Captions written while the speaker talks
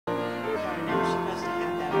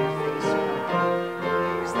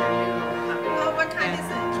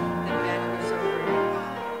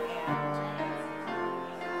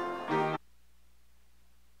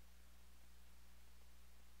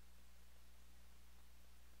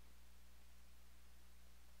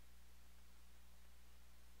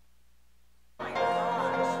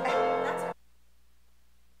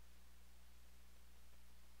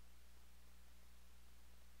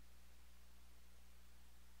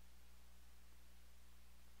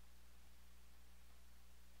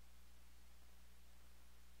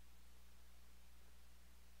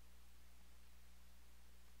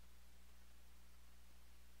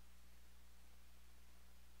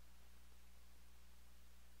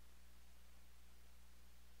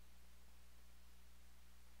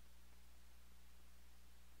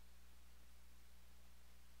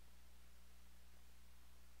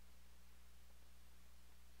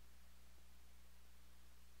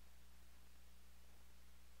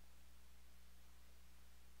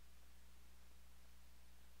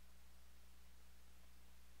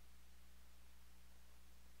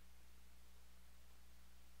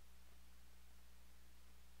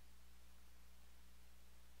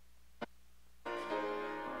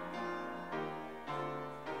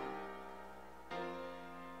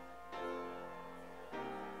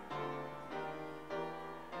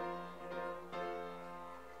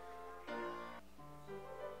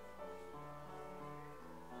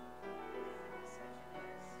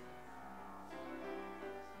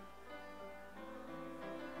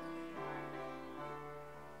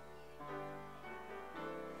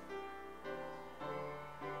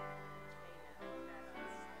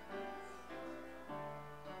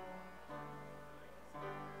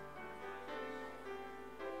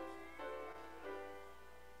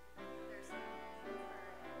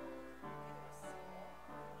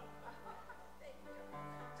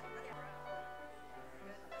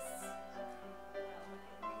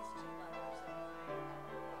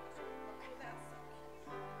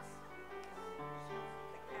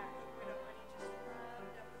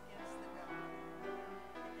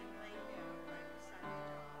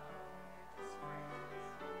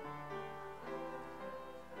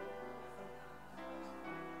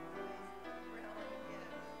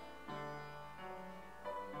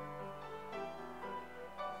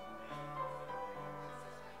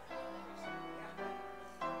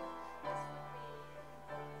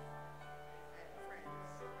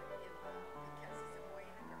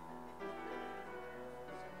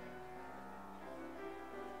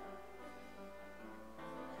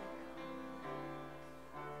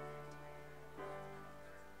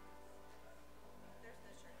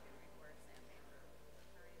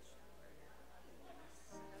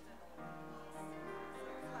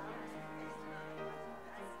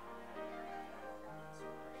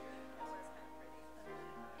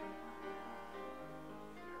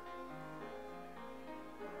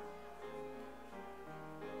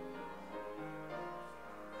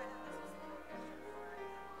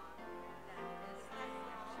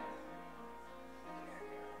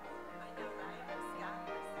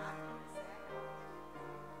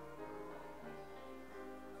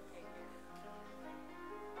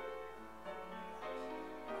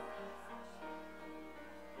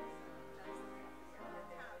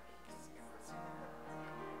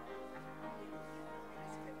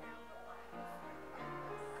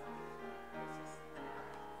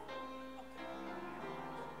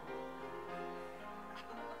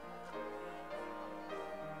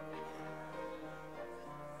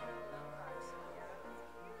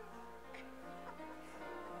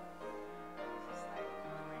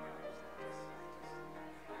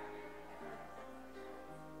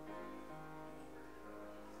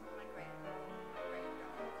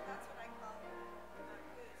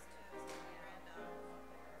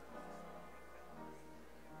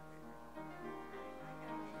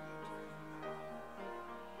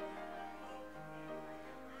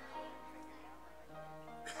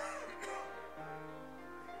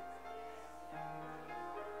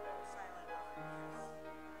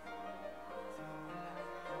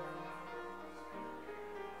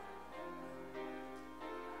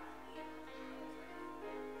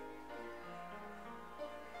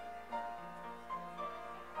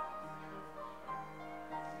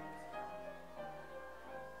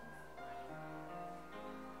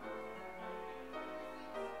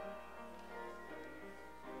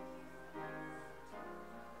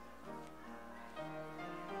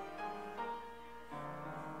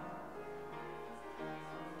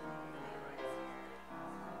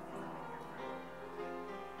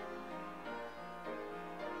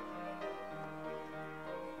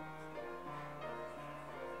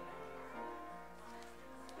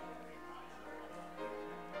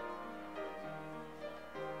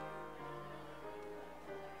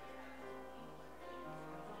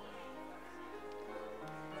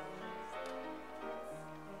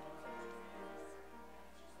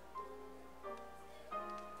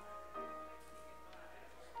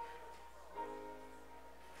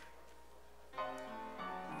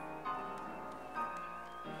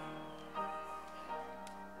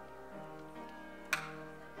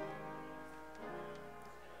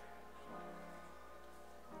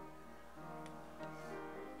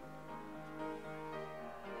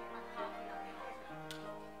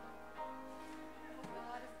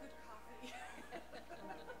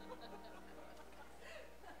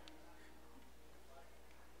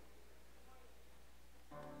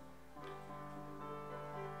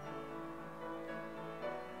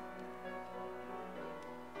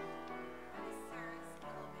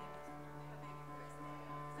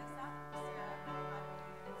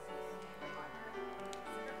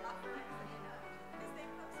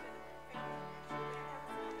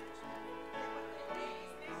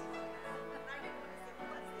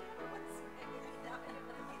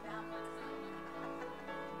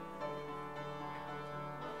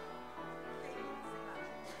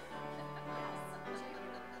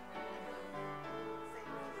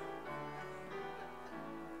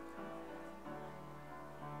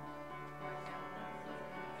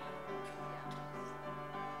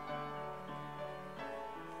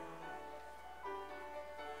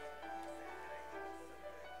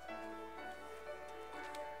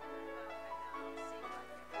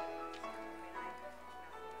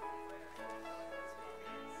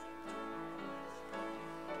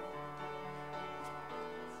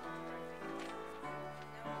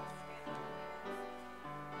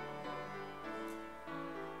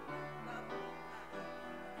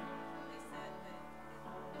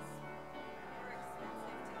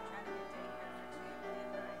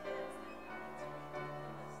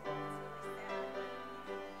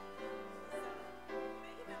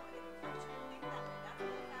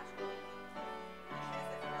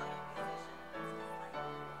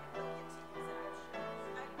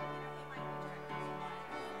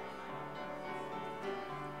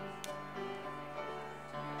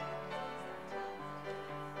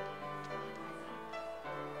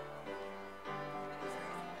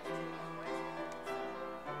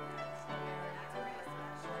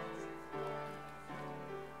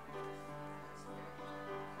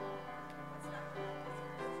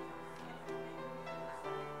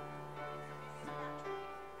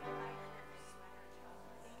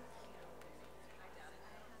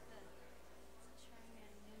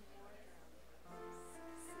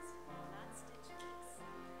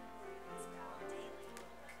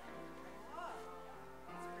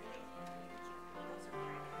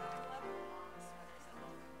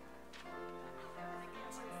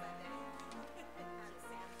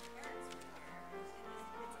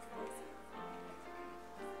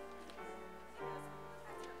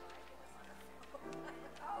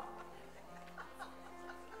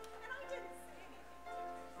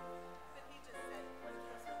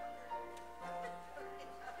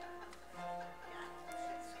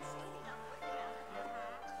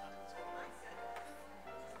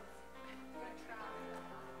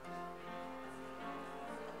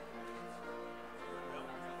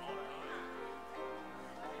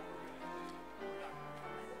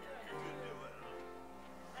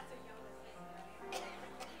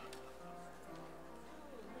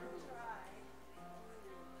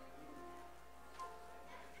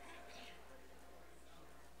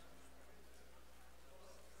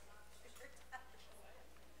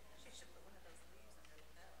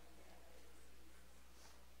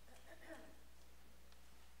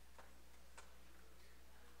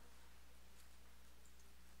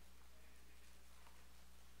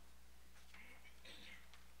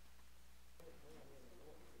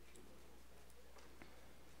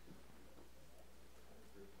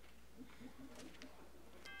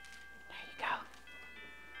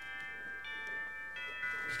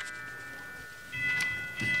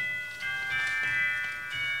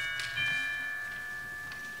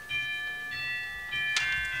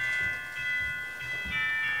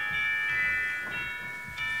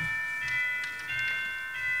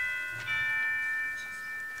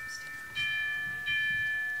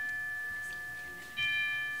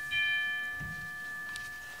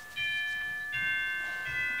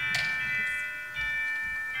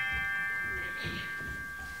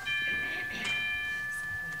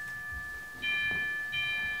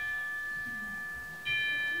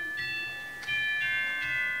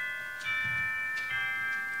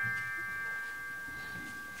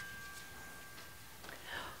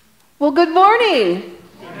Well, good morning.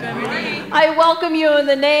 Good morning. I welcome you in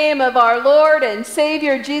the name of our Lord and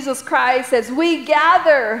Savior Jesus Christ as we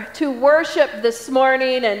gather to worship this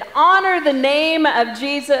morning and honor the name of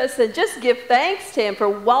Jesus and just give thanks to Him for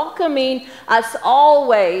welcoming us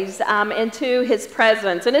always into His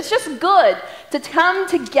presence. And it's just good to come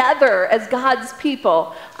together as God's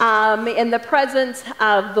people in the presence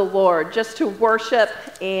of the Lord, just to worship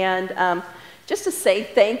and just to say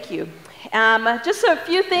thank you. Just a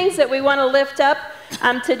few things that we want to lift up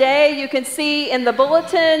today. You can see in the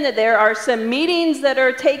bulletin that there are some meetings that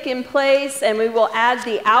are taking place, and we will add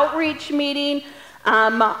the outreach meeting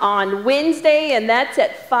on Wednesday, and that's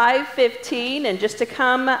at 5:15, and just to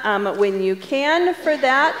come when you can for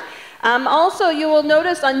that. Also, you will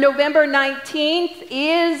notice on November 19th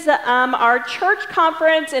is our church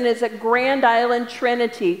conference, and it's at Grand Island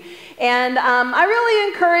Trinity. And I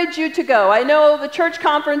really encourage you to go. I know the church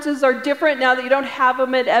conferences are different now that you don't have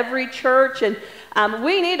them at every church, and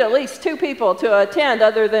we need at least 2 people to attend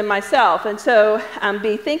other than myself. And so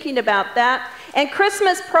be thinking about that. And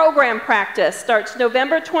Christmas program practice starts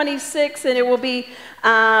November 26th, and it will be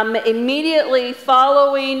immediately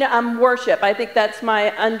following worship. I think that's my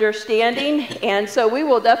understanding. And so we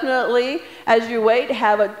will definitely, as you wait,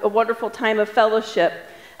 have a wonderful time of fellowship.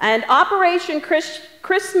 And Operation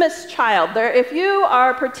Christmas Child. If you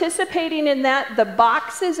are participating in that, the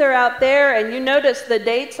boxes are out there, and you notice the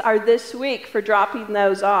dates are this week for dropping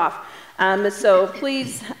those off. So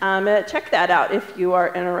please check that out if you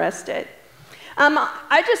are interested.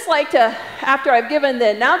 I just like to, after I've given the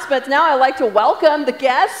announcements, now I like to welcome the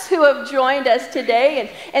guests who have joined us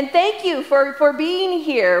today, and thank you for being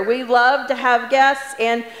here. We love to have guests,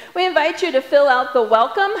 and we invite you to fill out the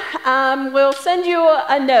welcome. We'll send you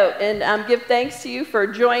a note and give thanks to you for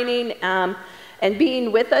joining and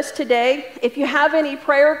being with us today. If you have any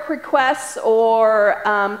prayer requests or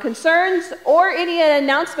concerns or any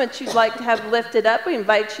announcements you'd like to have lifted up, we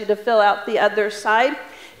invite you to fill out the other side.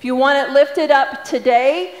 If you want it lifted up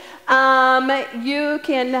today, you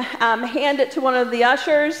can hand it to one of the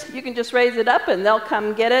ushers. You can just raise it up and they'll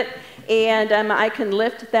come get it. And I can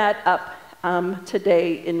lift that up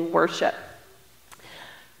today in worship.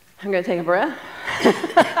 I'm going to take a breath.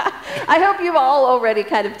 I hope you've all already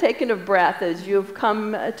kind of taken a breath as you've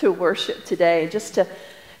come to worship today. Just to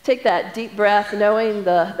take that deep breath, knowing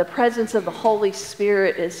the presence of the Holy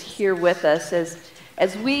Spirit is here with us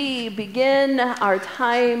as we begin our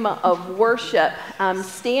time of worship,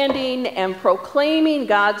 standing and proclaiming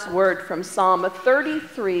God's word from Psalm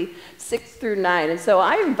 33, 6 through 9. And so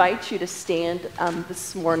I invite you to stand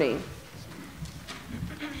this morning.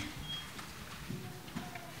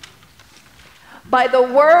 By the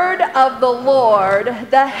word of the Lord,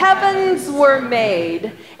 the heavens were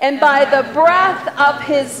made, and by the breath of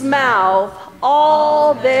his mouth,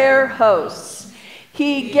 all their hosts.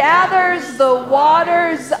 He gathers the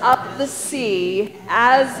waters of the sea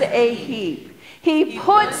as a heap. He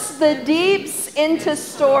puts the deeps into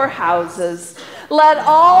storehouses. Let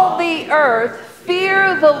all the earth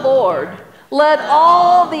fear the Lord. Let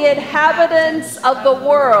all the inhabitants of the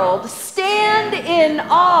world stand in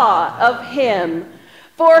awe of him.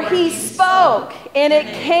 For he spoke, and it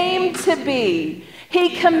came to be.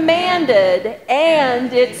 He commanded,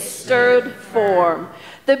 and it stood form.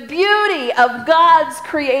 The beauty of God's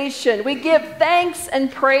creation. We give thanks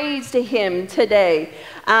and praise to him today,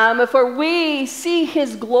 for we see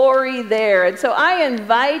his glory there. And so I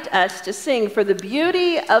invite us to sing for the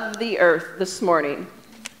beauty of the earth this morning.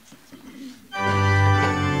 Oh,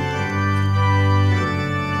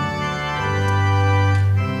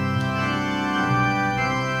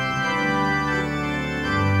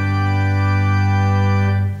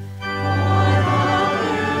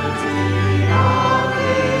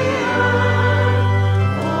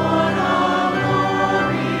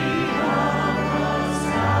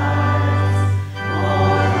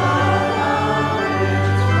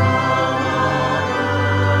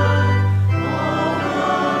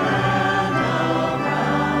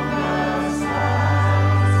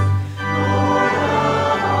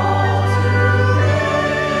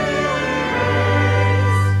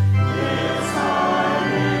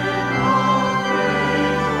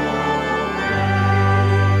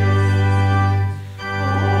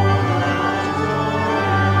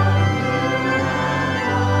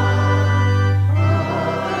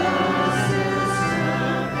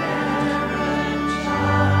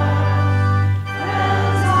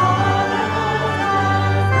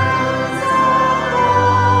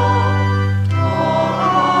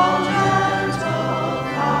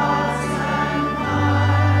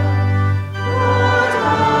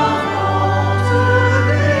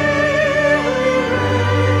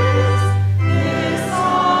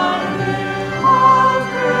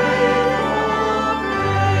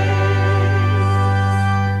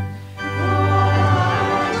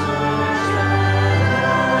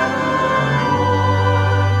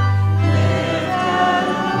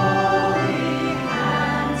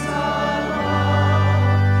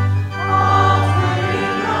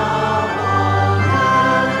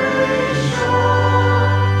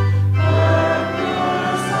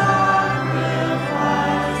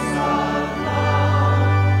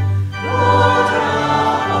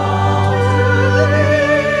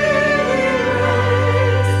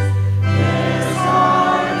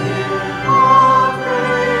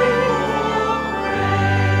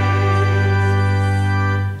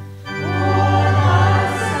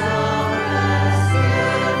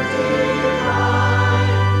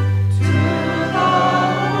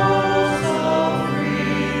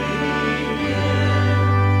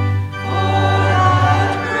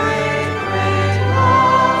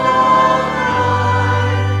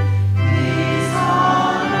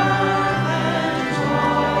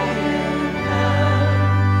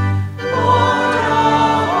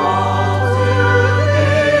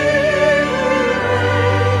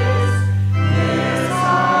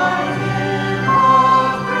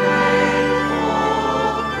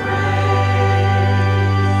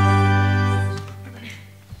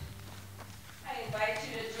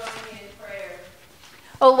 you to join me in prayer.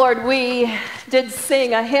 Oh Lord, we did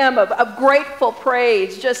sing a hymn of grateful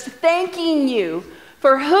praise, just thanking you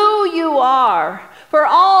for who you are, for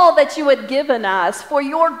all that you had given us, for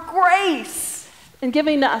your grace in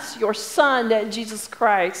giving us your Son, Jesus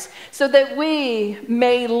Christ, so that we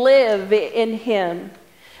may live in him.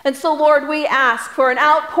 And so, Lord, we ask for an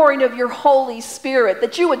outpouring of your Holy Spirit,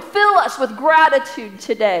 that you would fill us with gratitude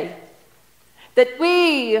today, that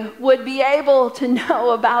we would be able to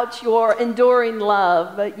know about your enduring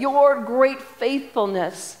love, your great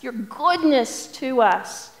faithfulness, your goodness to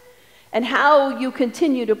us, and how you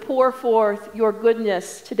continue to pour forth your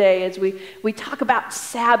goodness today as we talk about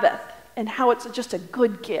Sabbath and how it's just a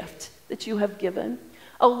good gift that you have given.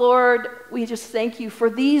 Oh, Lord, we just thank you for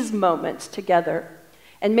these moments together.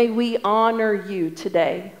 And may we honor you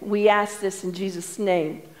today. We ask this in Jesus'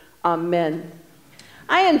 name. Amen.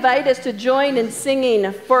 I invite us to join in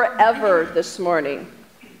singing Forever this morning.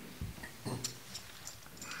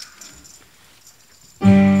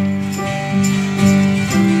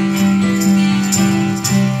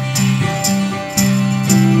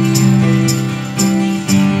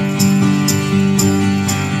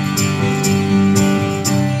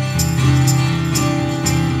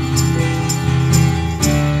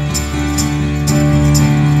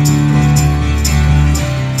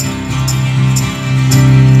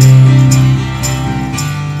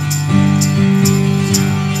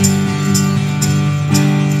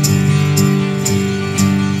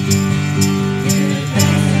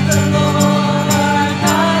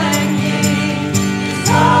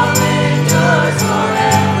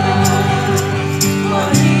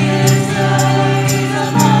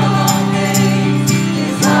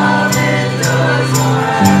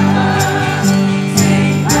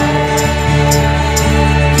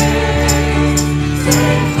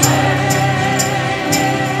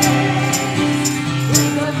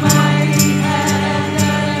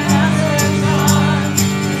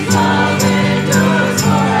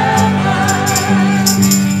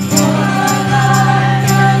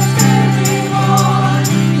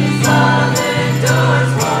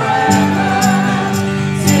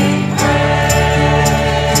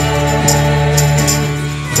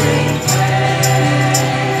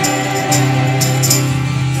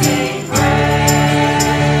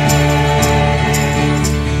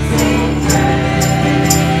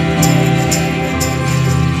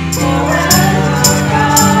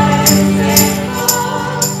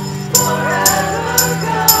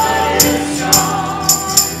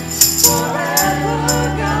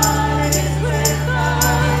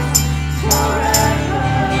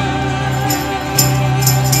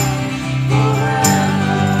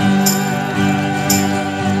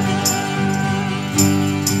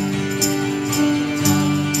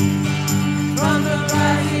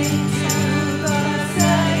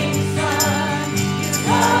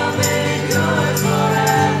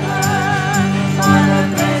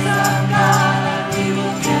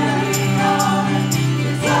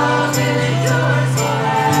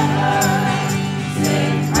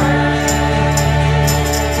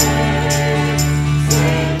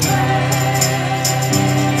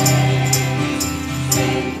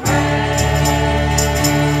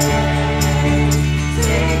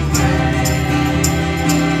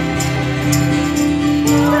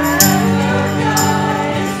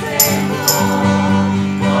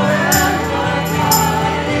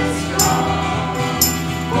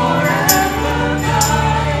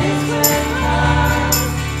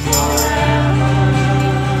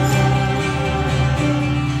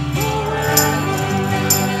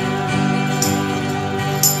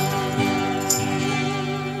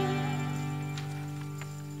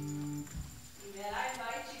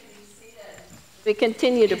 We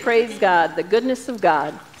continue to praise God, the goodness of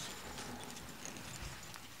God.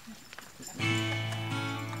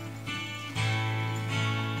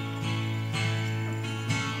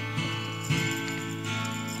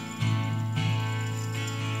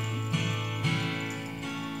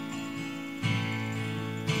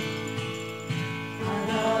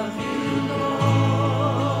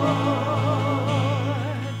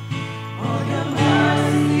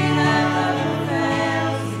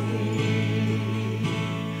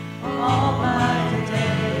 All my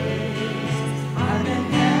day.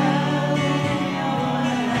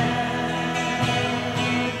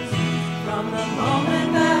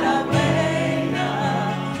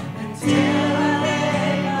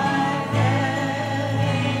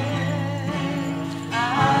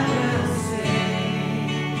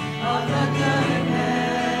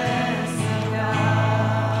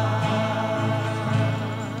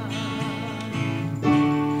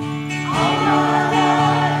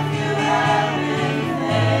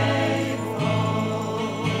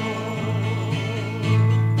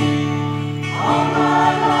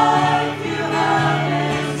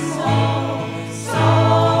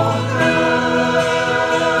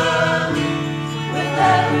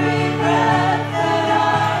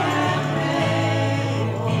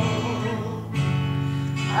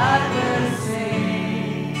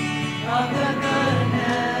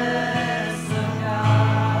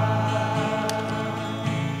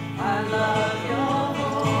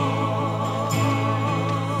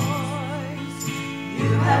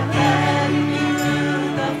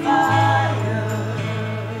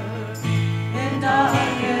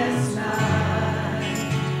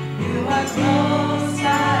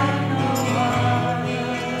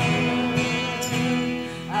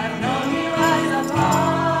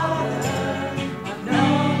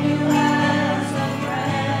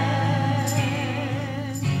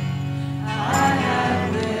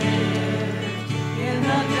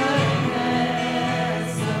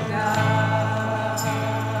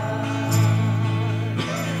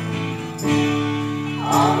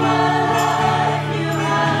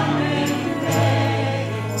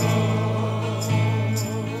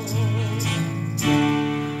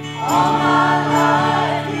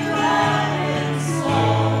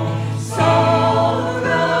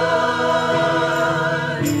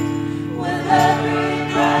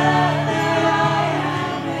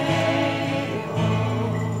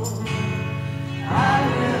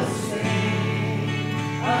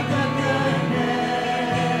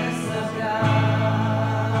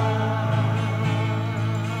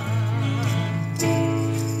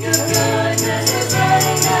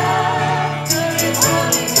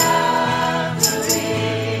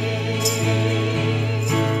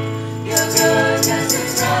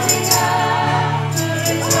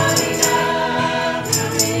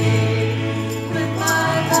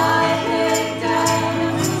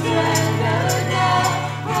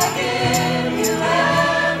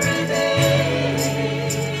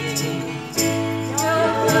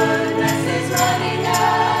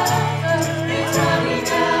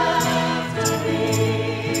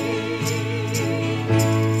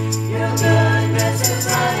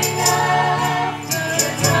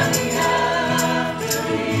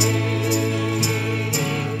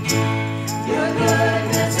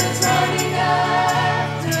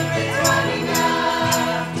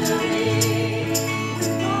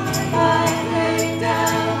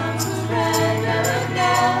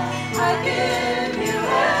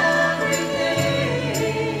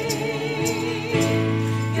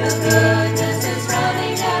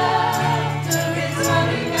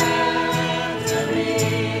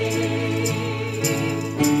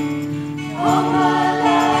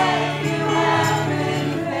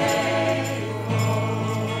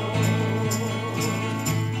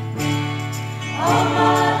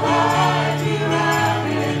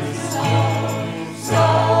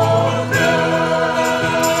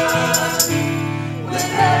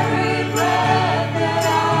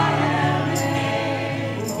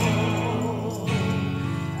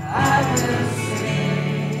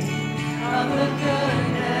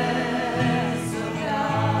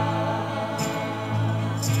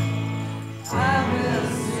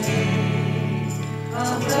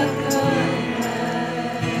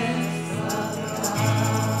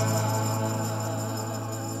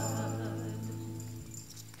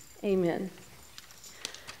 Amen.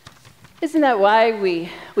 Isn't that why we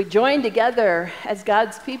join together as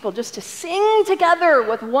God's people, just to sing together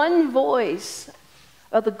with one voice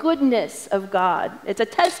of the goodness of God? It's a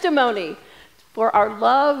testimony for our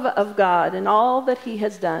love of God and all that he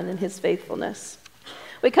has done in his faithfulness.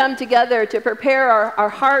 We come together to prepare our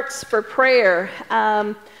hearts for prayer,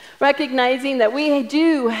 recognizing that we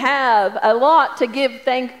do have a lot to give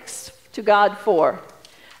thanks to God for.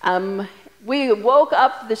 We woke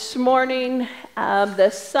up this morning, the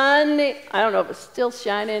sun, I don't know if it's still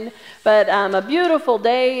shining, but a beautiful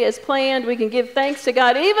day is planned. We can give thanks to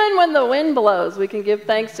God. Even when the wind blows, we can give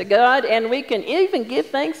thanks to God, and we can even give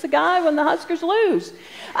thanks to God when the Huskers lose.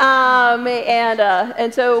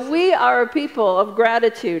 And so we are a people of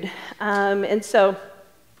gratitude, and so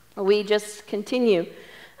we just continue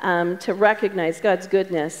to recognize God's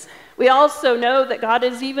goodness. We also know that God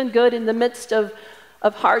is even good in the midst of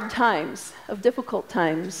hard times, of difficult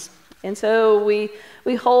times. And so we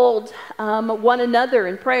hold one another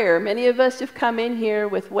in prayer. Many of us have come in here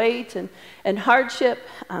with weight and hardship,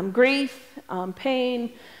 grief,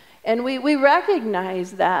 pain, and we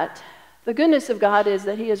recognize that the goodness of God is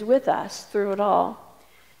that he is with us through it all.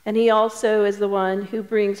 And he also is the one who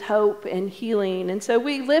brings hope and healing. And so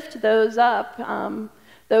we lift those up,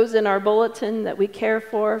 those in our bulletin that we care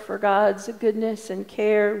for God's goodness and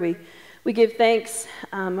care. We give thanks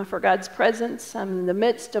for God's presence in the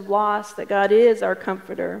midst of loss, that God is our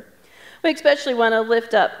comforter. We especially want to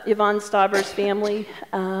lift up Yvonne Stauber's family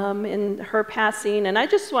in her passing. And I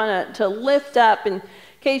just want to lift up, in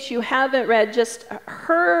case you haven't read, just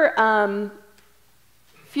her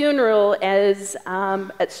funeral as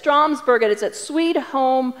at Stromsburg. It's at Sweet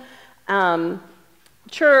Home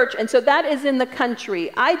Church, and so that is in the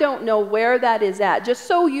country. I don't know where that is at, just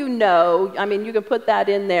so you know. I mean, you can put that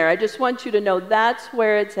in there. I just want you to know that's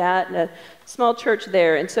where it's at, in a small church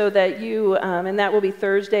there, and so that you, and that will be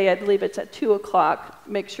Thursday. I believe it's at 2 o'clock.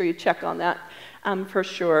 Make sure you check on that for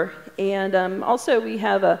sure. And also we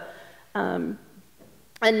have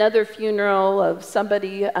another funeral of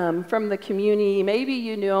somebody from the community. Maybe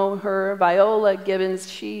you know her, Viola Gibbons.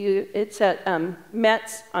 It's at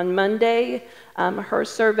Metz on Monday, her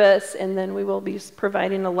service, and then we will be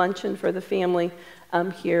providing a luncheon for the family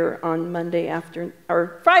here on Monday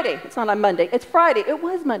or Friday. It's not on Monday. It's Friday. It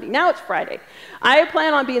was Monday. Now it's Friday. I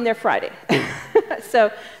plan on being there Friday.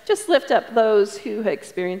 So just lift up those who have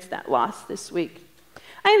experienced that loss this week.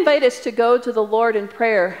 I invite us to go to the Lord in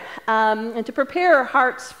prayer and to prepare our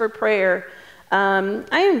hearts for prayer.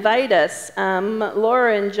 I invite us,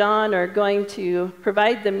 Laura and John are going to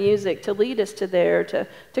provide the music to lead us to there,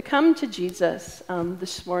 to come to Jesus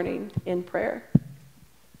this morning in prayer.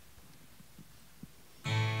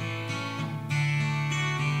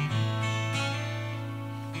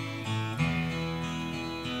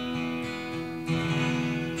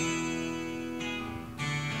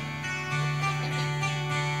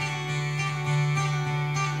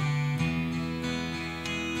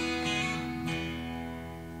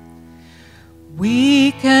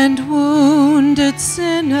 Weak and wounded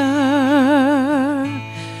sinner,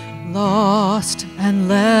 lost and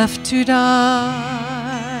left to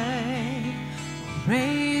die,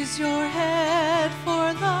 raise your head,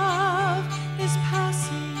 for love is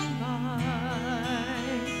passing by.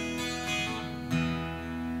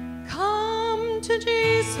 Come to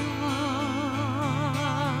Jesus,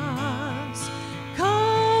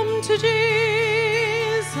 come to Jesus.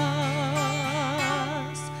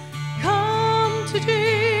 To Jesus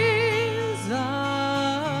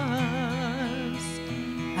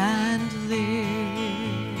and live.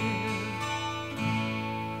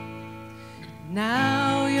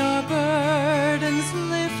 Now your burdens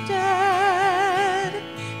lifted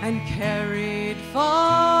and carried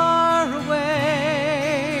far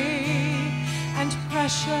away, and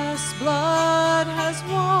precious blood has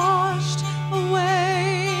washed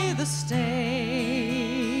away the stain.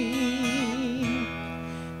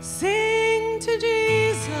 Sing to Jesus.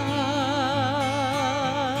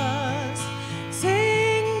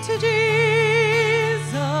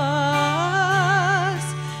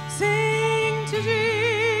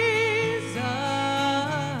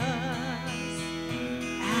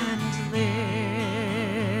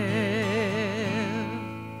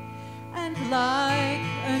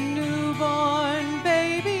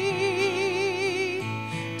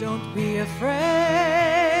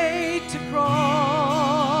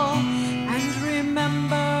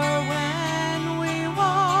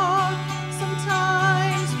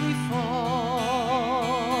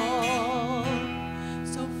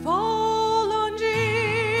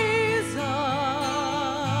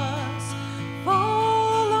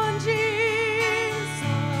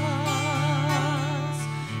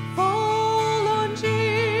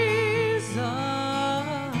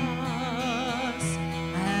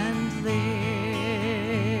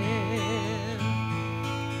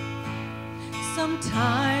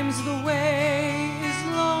 Sometimes the way is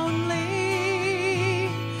lonely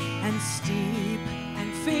and steep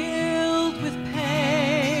and filled with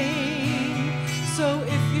pain. So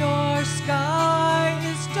if your sky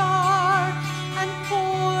is dark and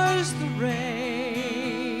pours the rain,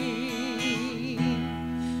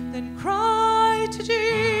 then cry to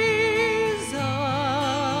Jesus,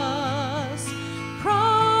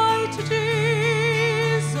 cry to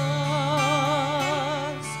Jesus,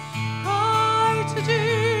 cry to Jesus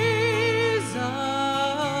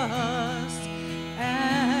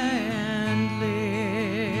and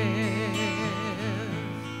live.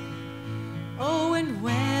 Oh, and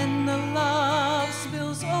when the love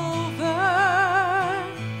spills over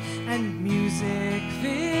and music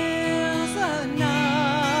fills the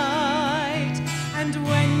night, and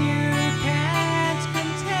when you can't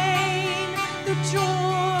contain the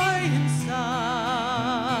joy inside,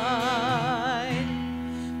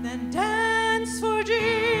 then dance for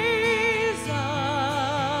Jesus,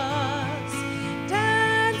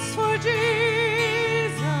 dance for Jesus,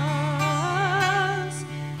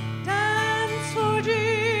 dance for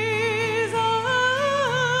Jesus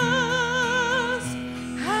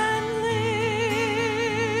and live.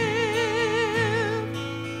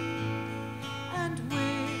 And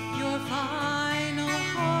with your final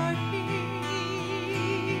heartbeat,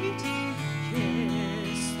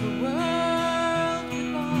 kiss the world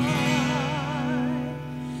goodbye.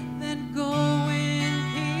 Then go in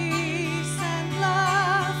peace and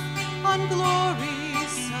laugh on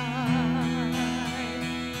glory's side,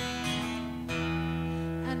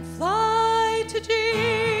 and fly to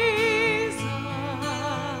Jesus,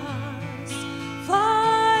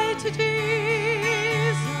 fly to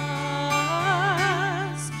Jesus,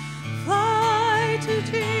 fly to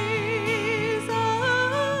Jesus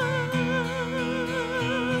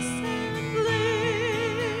and live.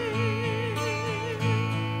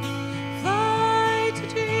 Fly to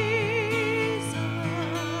Jesus,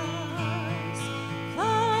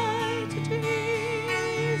 fly to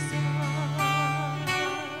Jesus,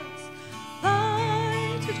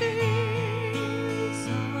 fly to Jesus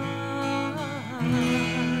and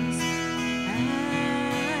live.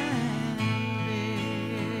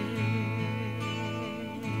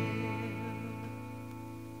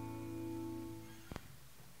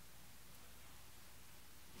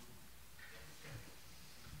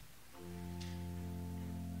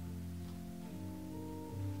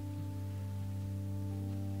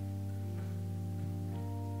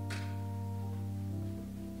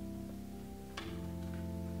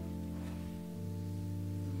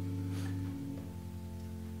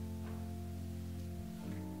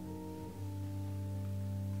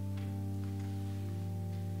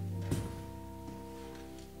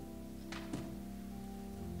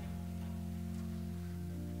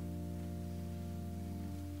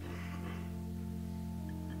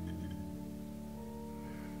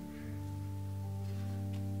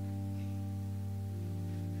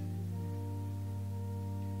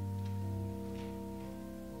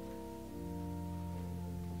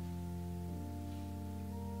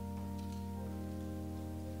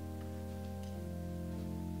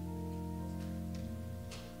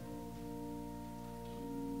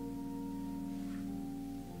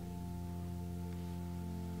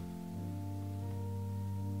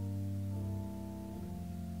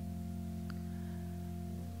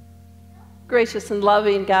 Gracious and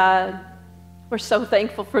loving God, we're so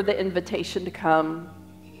thankful for the invitation to come.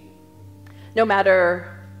 No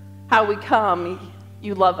matter how we come,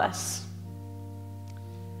 you love us.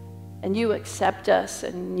 And you accept us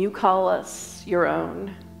and you call us your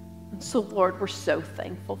own. And so, Lord, we're so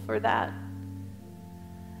thankful for that.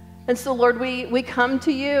 And so, Lord, we come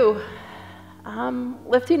to you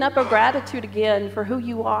lifting up our gratitude again for who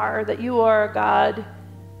you are, that you are a God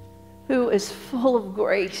who is full of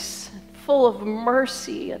grace, full of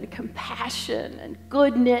mercy and compassion and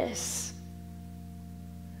goodness.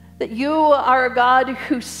 That you are a God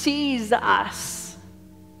who sees us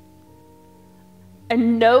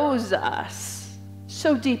and knows us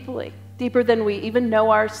so deeply, deeper than we even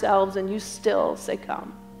know ourselves, and you still say,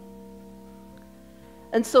 come.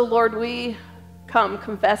 And so, Lord, we come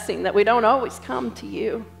confessing that we don't always come to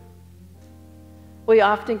you. We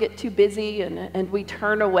often get too busy and we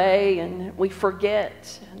turn away and we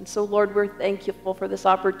forget. And so, Lord, we're thankful for this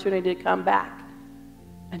opportunity to come back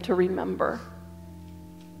and to remember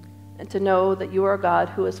and to know that you are a God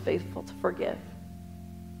who is faithful to forgive.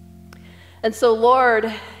 And so,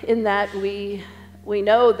 Lord, in that we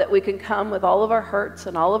know that we can come with all of our hurts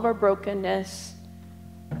and all of our brokenness,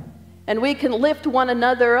 and we can lift one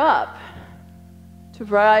another up to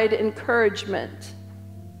provide encouragement.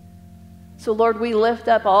 So, Lord, we lift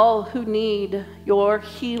up all who need your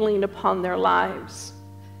healing upon their lives.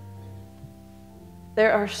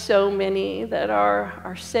 There are so many that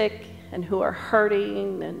are sick and who are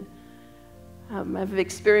hurting and have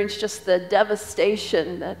experienced just the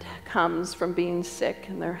devastation that comes from being sick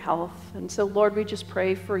and their health. And so, Lord, we just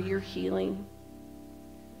pray for your healing.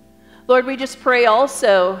 Lord, we just pray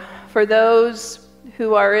also for those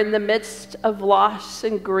who are in the midst of loss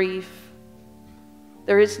and grief.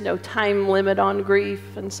 There is no time limit on grief.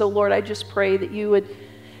 And so, Lord, I just pray that you would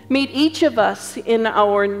meet each of us in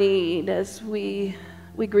our need as we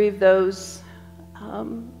grieve those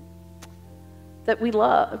that we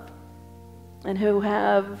love and who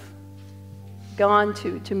have gone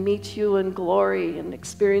to meet you in glory and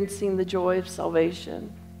experiencing the joy of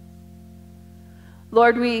salvation.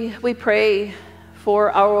 Lord, we pray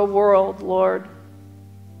for our world, Lord.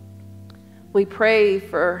 We pray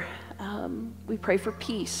for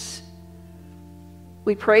peace.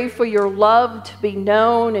 We pray for your love to be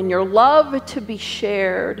known and your love to be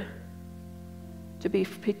shared, to be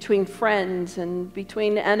between friends and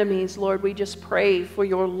between enemies. Lord, we just pray for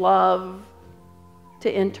your love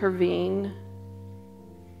to intervene.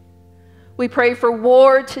 We pray for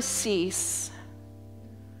war to cease.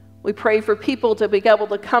 We pray for people to be able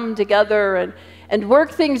to come together and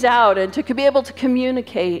work things out and to be able to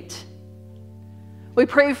communicate. We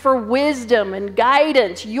pray for wisdom and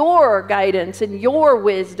guidance, your guidance and your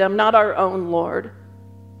wisdom, not our own, Lord.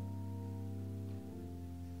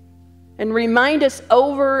 And remind us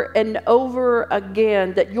over and over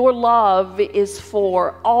again that your love is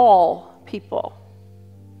for all people.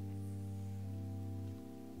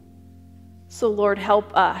 So, Lord,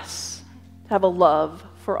 help us to have a love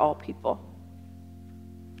for all people.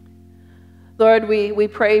 Lord, we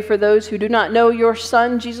pray for those who do not know your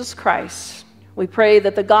Son, Jesus Christ. We pray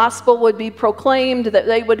that the gospel would be proclaimed, that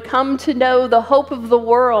they would come to know the hope of the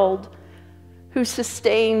world, who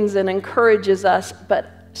sustains and encourages us,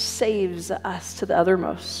 but saves us to the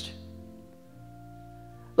uttermost.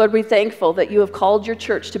 Lord, we're thankful that you have called your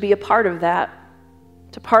church to be a part of that,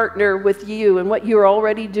 to partner with you and what you're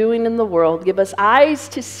already doing in the world. Give us eyes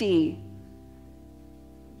to see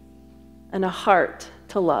and a heart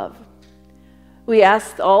to love. We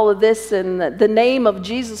ask all of this in the name of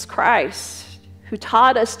Jesus Christ, who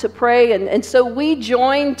taught us to pray, and so we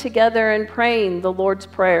join together in praying the Lord's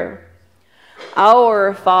Prayer.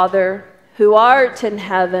 Our Father, who art in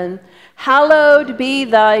heaven, hallowed be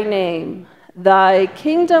thy name. Thy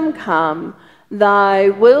kingdom come, thy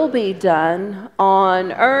will be done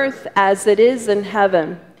on earth as it is in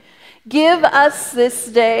heaven. Give us this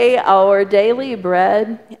day our daily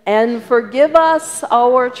bread, and forgive us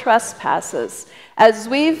our trespasses, as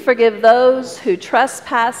we forgive those who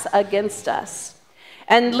trespass against us.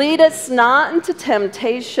 And lead us not into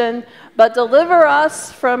temptation, but deliver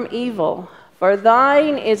us from evil. For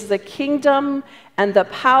thine is the kingdom and the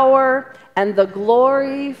power and the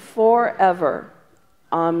glory forever.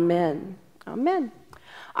 Amen. Amen.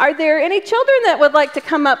 Are there any children that would like to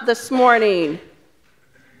come up this morning?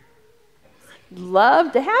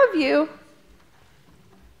 Love to have you.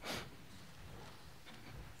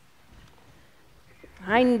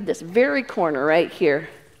 I need this very corner right here.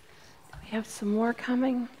 Do we have some more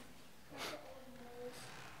coming?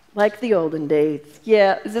 Like the olden days.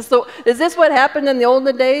 Yeah. Is this what happened in the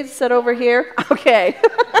olden days? Sit over here? Okay.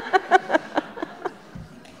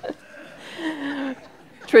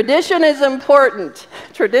 Tradition is important.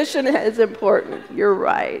 Tradition is important. You're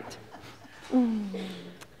right.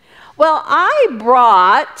 Well, I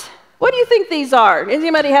brought, what do you think these are? Does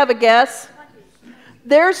anybody have a guess?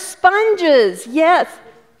 They're sponges, yes.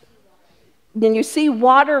 Then you see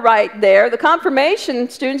water right there. The confirmation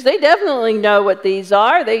students, they definitely know what these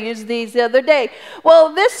are. They used these the other day.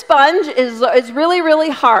 Well, this sponge is really, really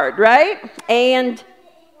hard, right? And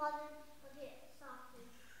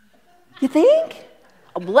you think?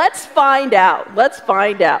 Let's find out. Let's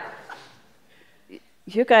find out.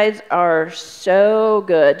 You guys are so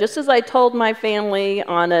good. Just as I told my family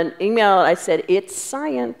on an email, I said, it's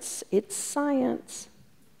science. It's science.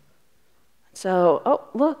 So, oh,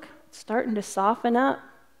 look, it's starting to soften up.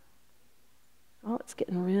 Oh, it's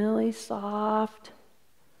getting really soft.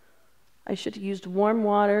 I should have used warm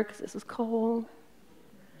water because this is cold.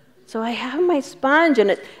 So I have my sponge,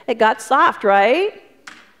 and it got soft, right?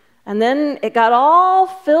 And then it got all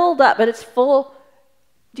filled up, but it's full.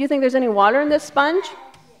 Do you think there's any water in this sponge?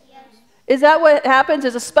 Yes. Is that what happens?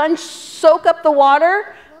 Does a sponge soak up the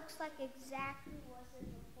water? Looks like exactly what it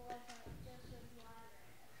was before, but just with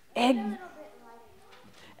water.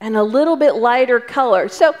 And a little bit lighter color.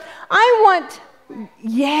 So I want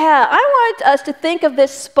Yeah, I want us to think of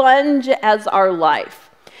this sponge as our life.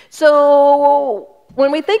 So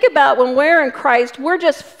when we think about when we're in Christ, we're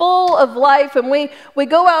just full of life, and we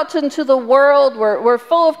go out into the world, we're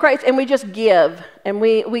full of Christ, and we just give. And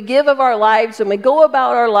we give of our lives, and we go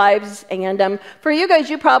about our lives. And for you guys,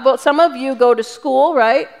 some of you go to school,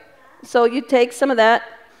 right? So you take some of that.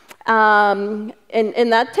 And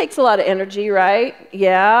that takes a lot of energy, right?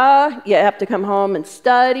 Yeah, you have to come home and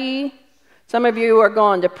study. Some of you are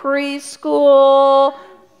going to preschool,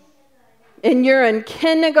 and you're in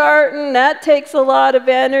kindergarten. That takes a lot of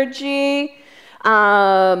energy.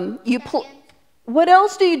 What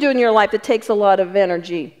else do you do in your life that takes a lot of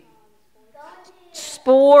energy?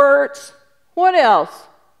 Sports. What else?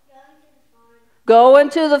 Going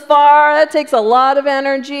to the farm. That takes a lot of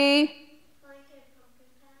energy.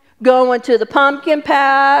 Going to the pumpkin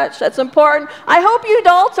patch. That's important. I hope you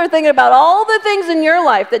adults are thinking about all the things in your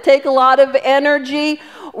life that take a lot of energy.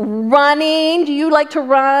 Running. Do you like to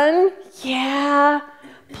run? Yeah.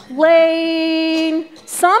 Playing.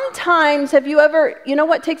 Sometimes, you know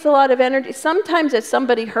what takes a lot of energy? Sometimes if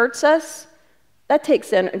somebody hurts us, that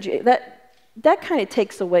takes energy. That kind of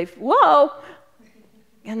takes away. Whoa.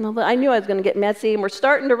 And I knew I was going to get messy, and we're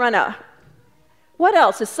starting to run out. What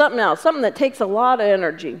else is something else? Something that takes a lot of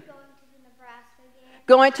energy.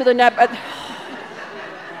 Going to the Nebraska game.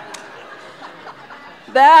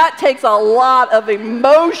 That takes a lot of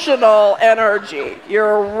emotional energy.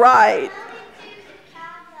 You're right.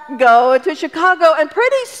 Going to Chicago, and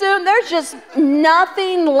pretty soon there's just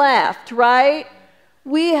nothing left, right?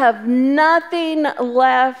 We have nothing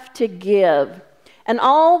left to give. And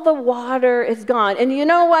all the water is gone. And you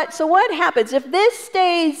know what? So what happens? If this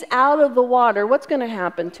stays out of the water, what's going to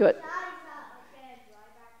happen to it?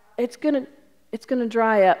 It's going to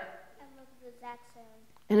dry up.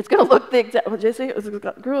 And it's going to look the exact same. Jesse,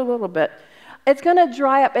 it grew a little bit. It's going to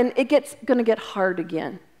dry up, and it's going to get hard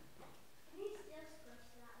again.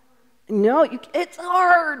 No, it's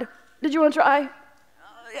hard. Did you want to try?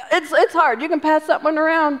 It's hard. You can pass that one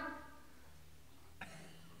around.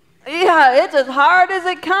 Yeah, it's as hard as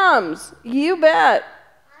it comes. You bet.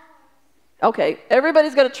 Okay,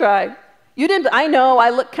 everybody's going to try. You didn't. I know.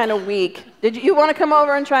 I look kind of weak. Did you want to come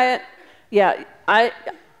over and try it? Yeah,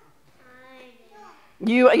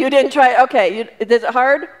 You didn't try it. Okay, is it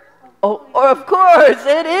hard? Oh, of course,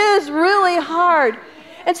 it is really hard.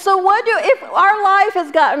 And so if our life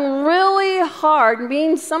has gotten really hard,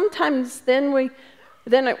 means sometimes then we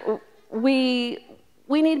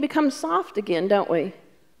need to become soft again, don't we?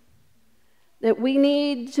 That we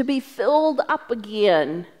need to be filled up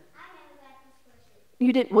again.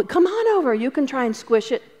 You didn't. Well, come on over. You can try and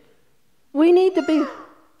squish it. We need to be.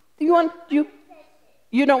 You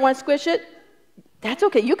don't want to squish it? That's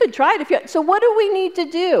okay. You can try it if you. So what do we need to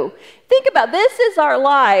do? Think about this. Is our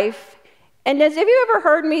life. And have you ever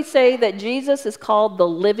heard me say that Jesus is called the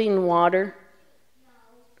living water?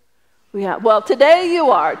 Yeah. Well, today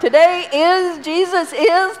you are. Jesus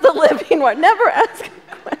is the living water. Never ask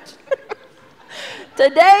a question.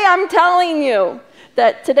 Today I'm telling you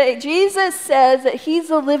that today Jesus says that he's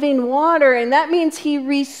the living water, and that means he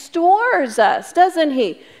restores us, doesn't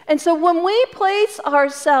he? And so when we place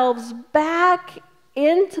ourselves back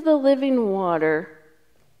into the living water,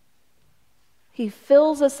 he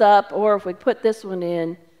fills us up, or if we put this one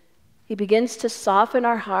in, he begins to soften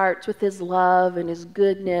our hearts with his love and his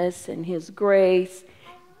goodness and his grace.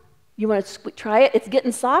 You want to try it? It's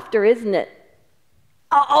getting softer, isn't it?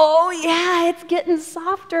 Oh, yeah, it's getting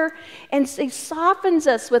softer, and he softens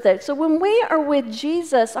us with it. So when we are with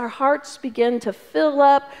Jesus, our hearts begin to fill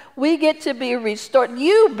up. We get to be restored.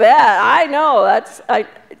 You bet. I know.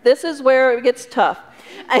 This is where it gets tough.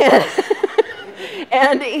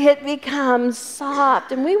 And it becomes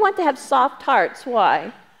soft. And we want to have soft hearts.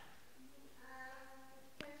 Why?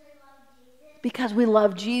 Because we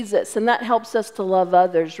love Jesus, and that helps us to love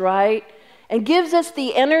others, right? And gives us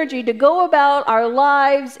the energy to go about our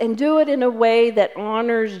lives and do it in a way that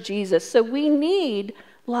honors Jesus. So we need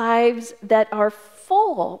lives that are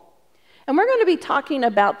full. And we're going to be talking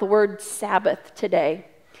about the word Sabbath today.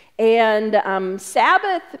 And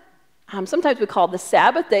Sabbath, sometimes we call the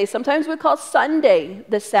Sabbath day, sometimes we call Sunday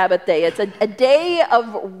the Sabbath day. It's a day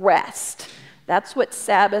of rest. That's what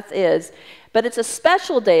Sabbath is. But it's a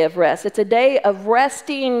special day of rest. It's a day of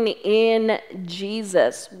resting in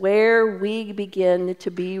Jesus, where we begin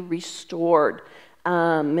to be restored.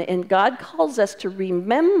 And God calls us to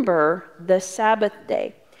remember the Sabbath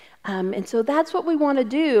day. And so that's what we want to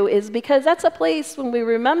do, is because that's a place when we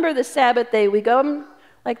remember the Sabbath day, we go,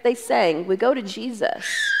 like they sang, we go to Jesus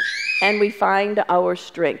and we find our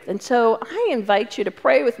strength. And so I invite you to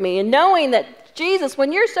pray with me, and knowing that Jesus,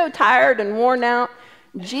 when you're so tired and worn out,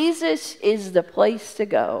 Jesus is the place to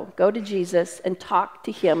go. Go to Jesus and talk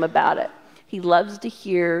to him about it. He loves to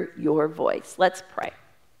hear your voice. Let's pray.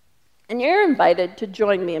 And you're invited to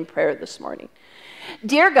join me in prayer this morning.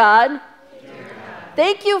 Dear God,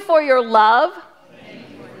 thank you for your love.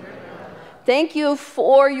 Thank you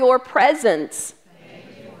for your presence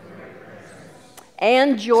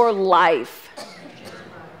and your life.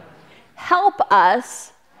 Help us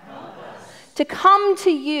to come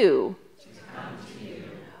to you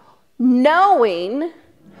knowing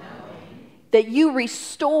that you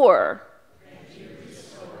restore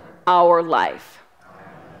our life.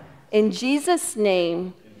 In Jesus'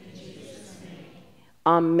 name,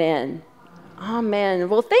 amen. Amen.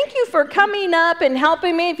 Well, thank you for coming up and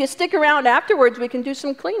helping me. If you stick around afterwards, we can do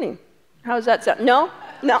some cleaning. How does that sound? No?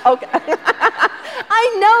 No? Okay.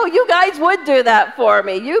 I know you guys would do that for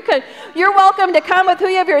me. You're welcome to come with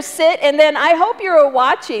whoever sit, and then I hope you're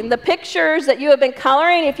watching the pictures that you have been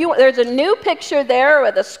coloring. There's a new picture there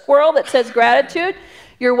with a squirrel that says gratitude.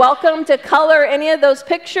 You're welcome to color any of those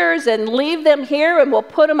pictures and leave them here, and we'll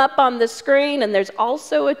put them up on the screen. And there's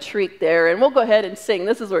also a treat there, and we'll go ahead and sing.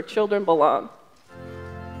 This is where children belong.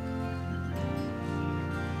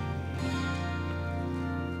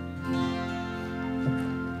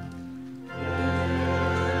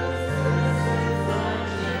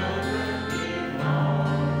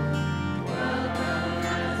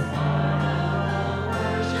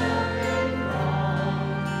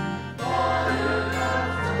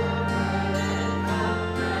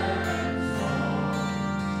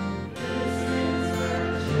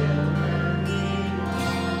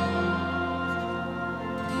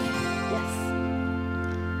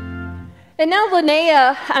 And now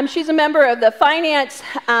Linnea, she's a member of the finance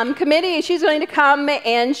committee. She's going to come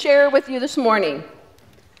and share with you this morning.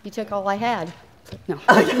 You took all I had. No.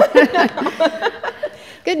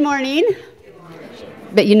 Good morning.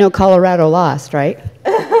 But you know Colorado lost, right?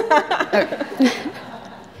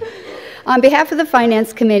 On behalf of the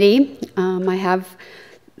finance committee, I have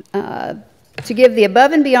to give the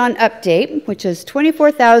above and beyond update, which is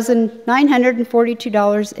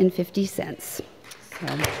 $24,942.50. So.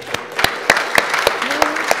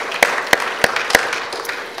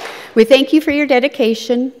 We thank you for your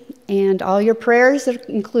dedication, and all your prayers are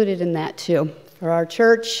included in that too, for our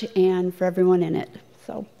church and for everyone in it.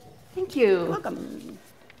 So, thank you. You're welcome.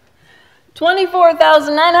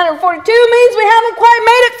 24,942 means we haven't quite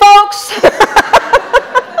made it, folks.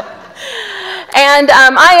 And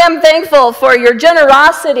I am thankful for your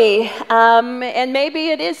generosity, and maybe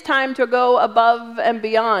it is time to go above and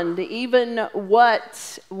beyond even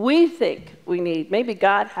what we think we need. Maybe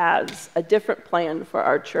God has a different plan for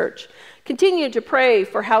our church. Continue to pray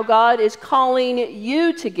for how God is calling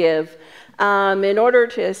you to give in order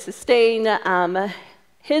to sustain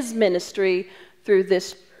his ministry through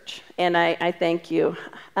this church. And I thank you.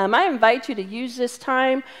 I invite you to use this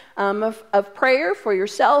time of prayer for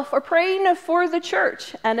yourself or praying for the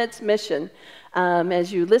church and its mission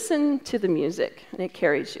as you listen to the music and it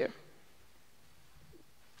carries you.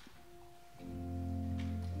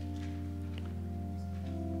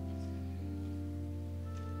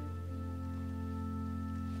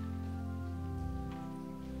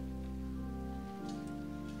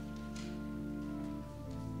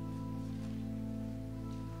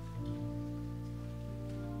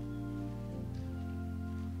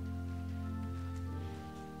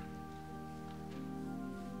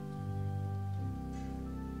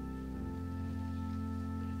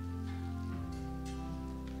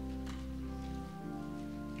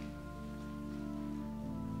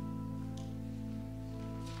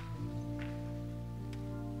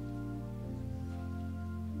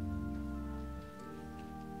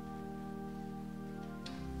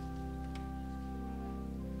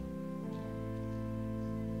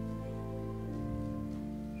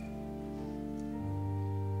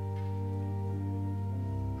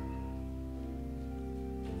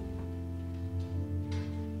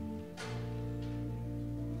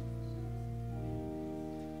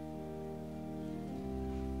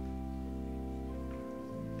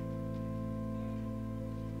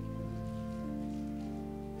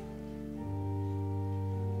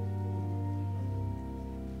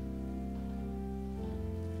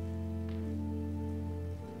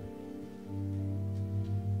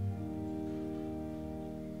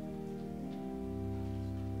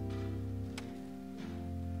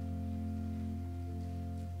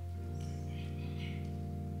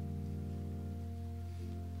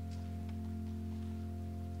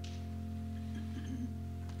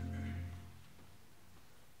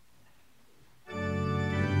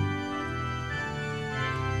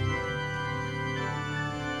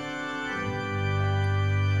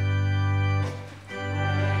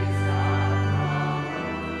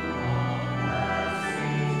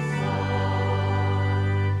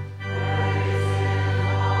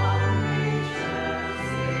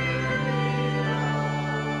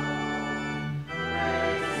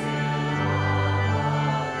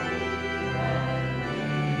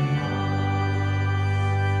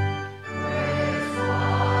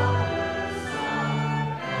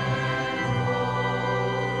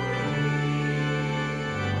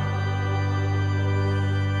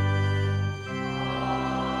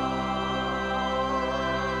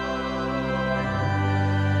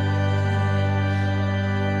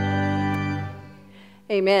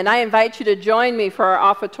 Amen. I invite you to join me for our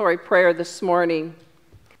offertory prayer this morning.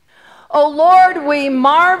 O Lord, we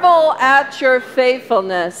marvel at your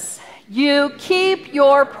faithfulness. You keep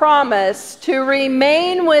your promise to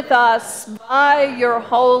remain with us by your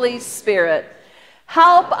Holy Spirit.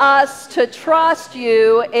 Help us to trust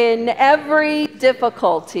you in every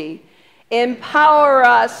difficulty. Empower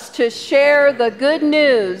us to share the good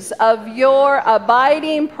news of your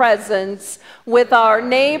abiding presence with our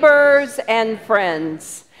neighbors and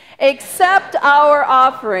friends. Accept our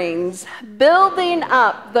offerings, building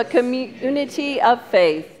up the community of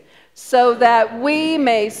faith, so that we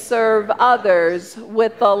may serve others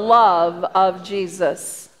with the love of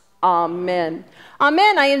Jesus. Amen.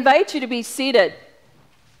 Amen. I invite you to be seated.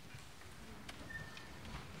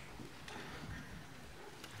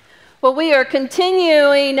 Well, we are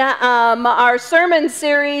continuing our sermon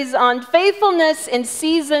series on faithfulness in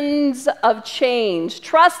seasons of change,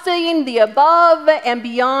 trusting the above and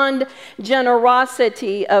beyond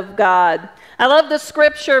generosity of God. I love the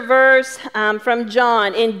scripture verse from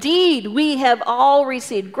John. Indeed, we have all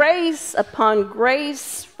received grace upon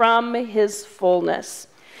grace from his fullness.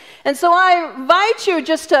 And so I invite you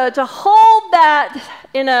just to hold that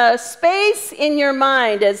in a space in your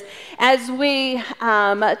mind as we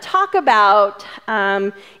talk about,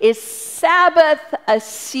 is Sabbath a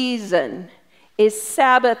season? Is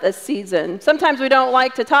Sabbath a season? Sometimes we don't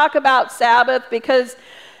like to talk about Sabbath because,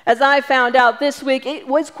 as I found out this week, it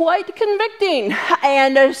was quite convicting.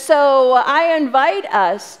 And so I invite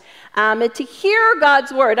us to hear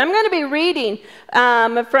God's word. I'm going to be reading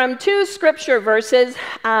from two scripture verses,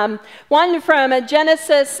 one from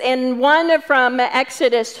Genesis and one from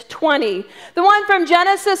Exodus 20. The one from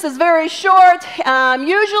Genesis is very short.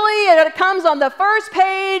 Usually it comes on the first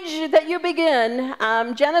page that you begin.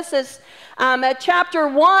 Genesis at chapter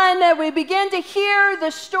 1, we begin to hear the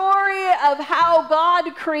story of how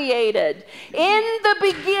God created. In the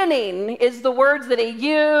beginning is the words that he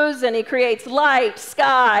used, and he creates light,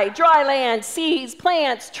 sky, dry land, seas,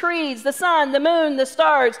 plants, trees, the sun, the moon, the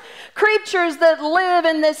stars, creatures that live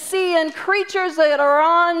in the sea, and creatures that are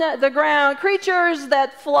on the ground, creatures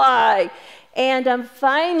that fly. And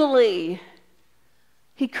finally,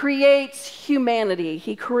 he creates humanity.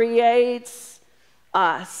 He creates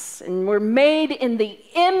us, and we're made in the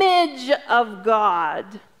image of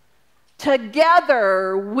God.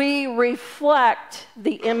 Together, we reflect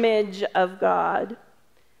the image of God.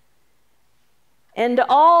 And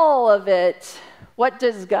all of it, what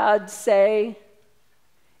does God say?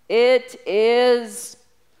 It is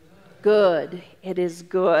good. It is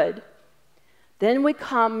good. Then we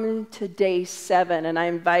come to day 7, and I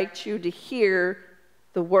invite you to hear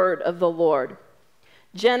the word of the Lord.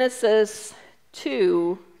 Genesis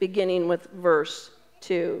 2, beginning with verse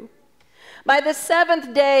 2. By the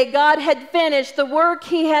 7th day, God had finished the work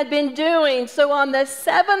he had been doing. So on the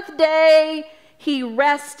 7th day, he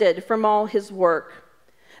rested from all his work.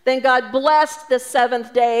 Then God blessed the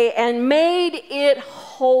 7th day and made it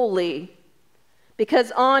holy,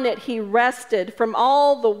 because on it he rested from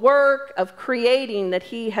all the work of creating that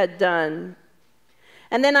he had done.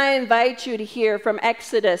 And then I invite you to hear from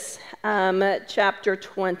Exodus chapter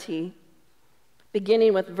 20.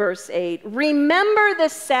 Beginning with verse 8. Remember the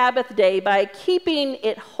Sabbath day by keeping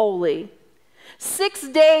it holy. 6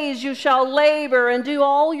 days you shall labor and do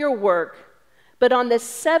all your work, but on the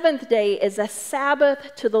 7th day is a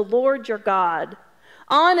Sabbath to the Lord your God.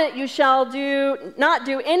 On it you shall not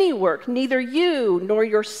do any work, neither you, nor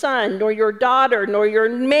your son, nor your daughter, nor your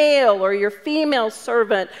male or your female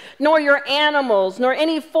servant, nor your animals, nor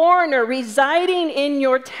any foreigner residing in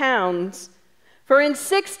your towns. For in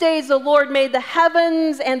 6 days the Lord made the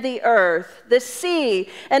heavens and the earth, the sea,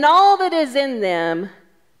 and all that is in them,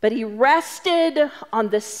 but he rested on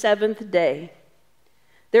the 7th day.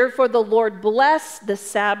 Therefore the Lord blessed the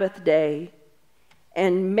Sabbath day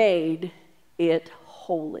and made it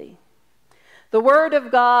holy. The word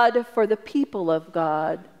of God for the people of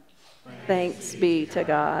God. Thanks be to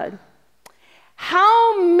God.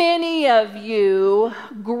 How many of you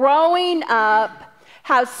growing up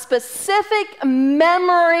have specific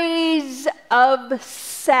memories of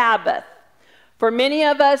Sabbath? For many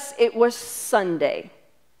of us, it was Sunday.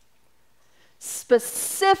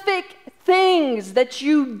 Specific things that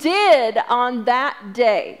you did on that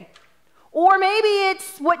day. Or maybe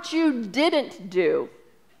it's what you didn't do.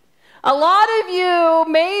 A lot of you,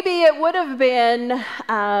 maybe it would have been,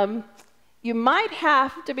 you might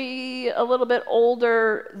have to be a little bit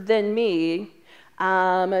older than me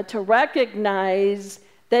to recognize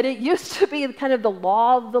that it used to be kind of the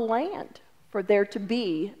law of the land for there to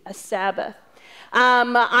be a Sabbath.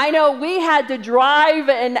 I know we had to drive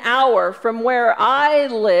an hour from where I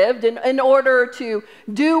lived in order to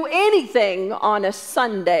do anything on a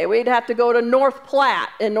Sunday. We'd have to go to North Platte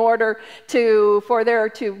in order for there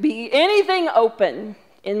to be anything open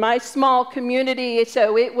in my small community.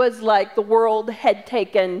 So it was like the world had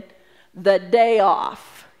taken the day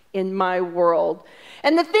off in my world.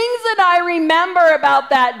 And the things that I remember about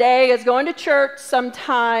that day is going to church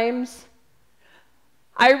sometimes.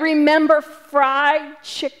 I remember fried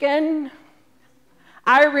chicken.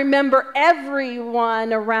 I remember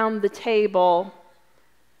everyone around the table.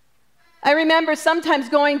 I remember sometimes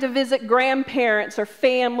going to visit grandparents or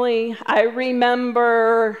family. I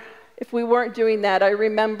remember, if we weren't doing that, I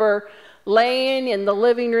remember laying in the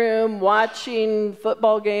living room watching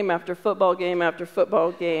football game after football game after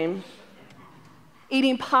football game,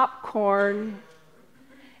 eating popcorn.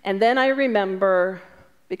 And then I remember,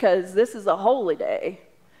 because this is a holy day,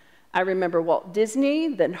 I remember Walt Disney,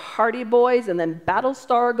 then Hardy Boys, and then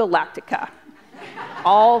Battlestar Galactica.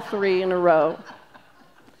 All three in a row.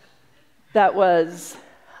 That was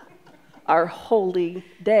our holy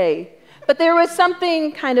day. But there was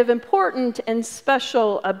something kind of important and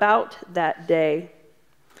special about that day.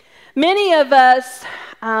 Many of us,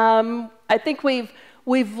 I think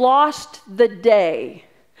we've lost the day.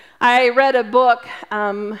 I read a book,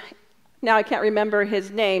 now I can't remember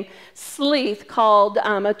his name, Sleeth, called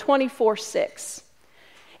a 24/6.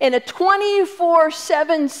 In a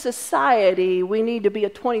 24/7 society, we need to be a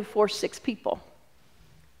 24/6 people.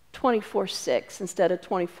 24/6 instead of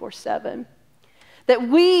 24/7. That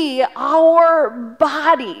our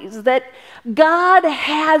bodies, that God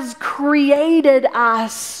has created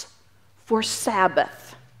us for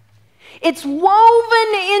Sabbath. It's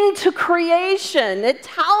woven into creation. It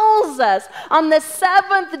tells us on the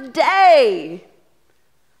seventh day,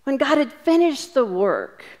 when God had finished the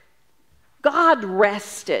work, God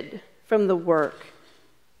rested from the work.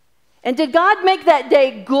 And did God make that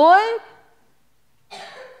day good?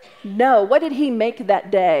 No. What did he make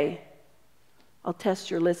that day? I'll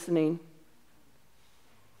test your listening.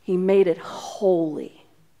 He made it holy.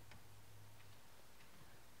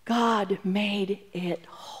 God made it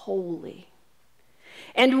holy.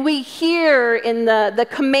 And we hear in the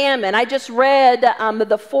commandment, I just read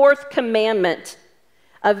the fourth commandment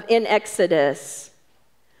in Exodus,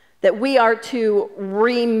 that we are to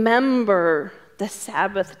remember the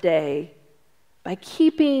Sabbath day by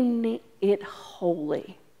keeping it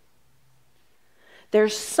holy.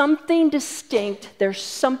 There's something distinct, there's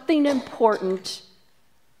something important,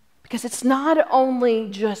 because it's not only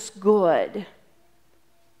just good,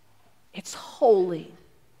 it's holy.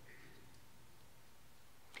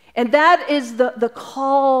 And that is the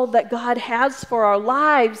call that God has for our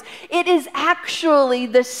lives. It is actually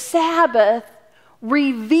the Sabbath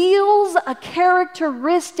reveals a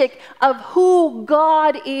characteristic of who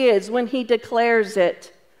God is when he declares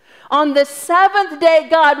it. On the seventh day,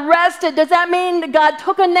 God rested. Does that mean that God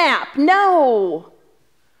took a nap? No.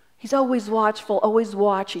 He's always watchful, always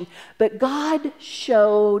watching. But God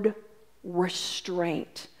showed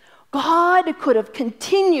restraint. God could have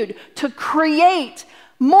continued to create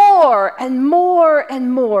more and more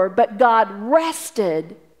and more, but God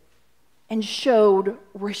rested and showed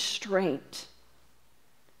restraint.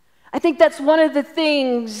 I think that's one of the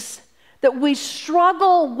things that we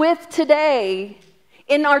struggle with today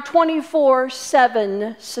in our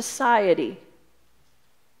 24/7 society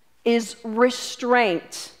is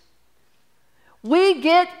restraint. We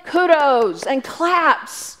get kudos and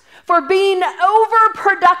claps for being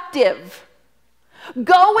overproductive,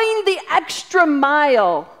 going the extra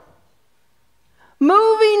mile,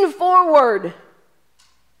 moving forward.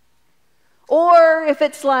 Or if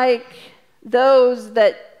it's like those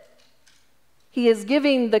that he is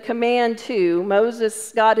giving the command to,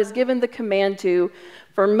 Moses, God has given the command to,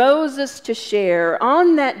 for Moses to share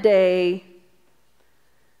on that day,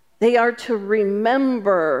 they are to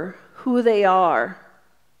remember who they are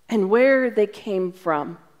and where they came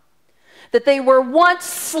from. That they were once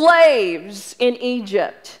slaves in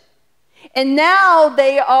Egypt, and now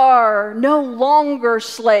they are no longer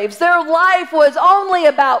slaves. Their life was only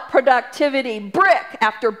about productivity, brick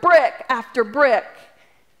after brick after brick.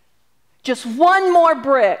 Just one more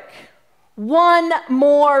brick. One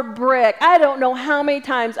more brick. I don't know how many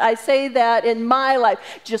times I say that in my life.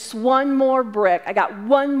 Just one more brick. I got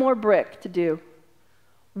one more brick to do.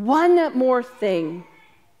 One more thing.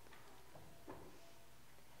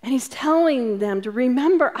 And he's telling them to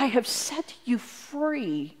remember, I have set you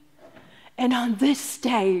free. And on this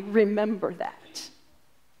day, remember that.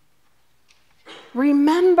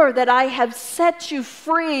 Remember that I have set you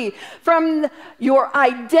free from your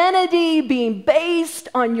identity being based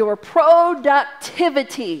on your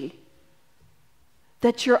productivity.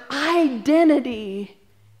 That your identity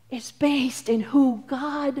is based in who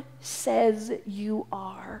God says you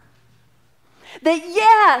are. That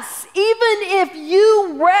yes, even if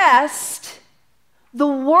you rest, the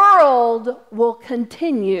world will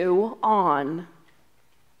continue on.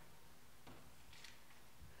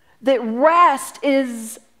 That rest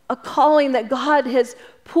is a calling that God has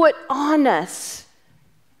put on us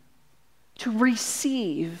to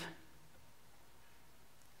receive.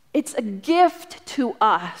 It's a gift to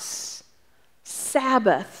us.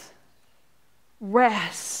 Sabbath,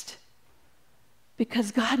 rest,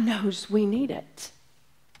 because God knows we need it.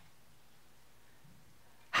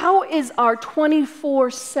 How is our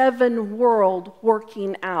 24/7 world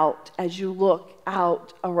working out as you look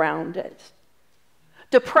out around it?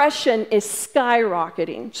 Depression is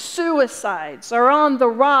skyrocketing. Suicides are on the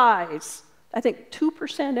rise. I think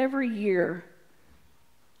 2% every year.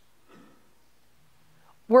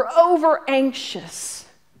 We're over anxious.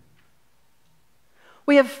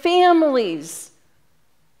 We have families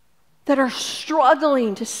that are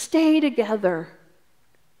struggling to stay together.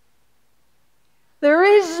 There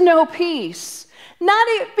is no peace,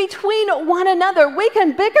 not between one another. We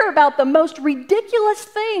can bicker about the most ridiculous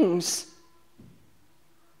things.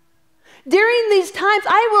 During these times,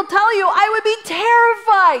 I will tell you, I would be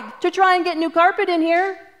terrified to try and get new carpet in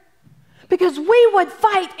here because we would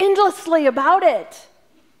fight endlessly about it.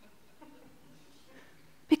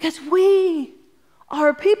 Because we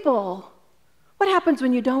are people. What happens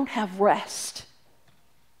when you don't have rest?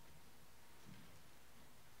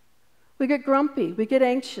 We get grumpy, we get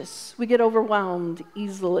anxious, we get overwhelmed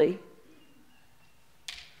easily.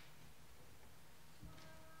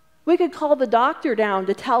 We could call the doctor down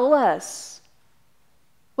to tell us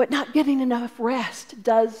what not getting enough rest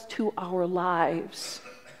does to our lives.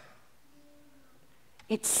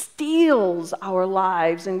 It steals our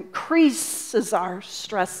lives, increases our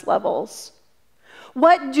stress levels.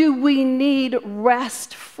 What do we need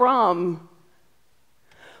rest from?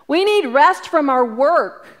 We need rest from our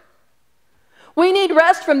work. We need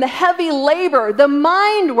rest from the heavy labor, the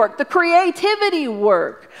mind work, the creativity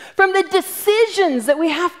work, from the decisions that we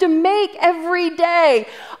have to make every day.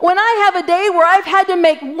 When I have a day where I've had to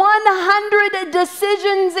make 100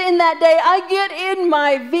 decisions in that day, I get in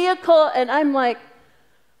my vehicle and I'm like,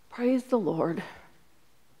 praise the Lord.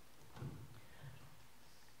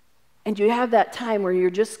 And you have that time where you're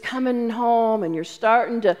just coming home and you're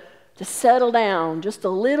starting to settle down just a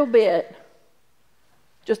little bit.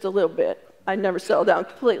 Just a little bit. I never settle down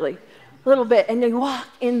completely. A little bit. And you walk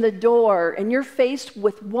in the door and you're faced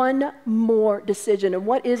with one more decision. And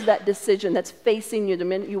what is that decision that's facing you the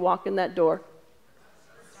minute you walk in that door?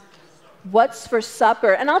 What's for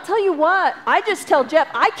supper? And I'll tell you what, I just tell Jeff,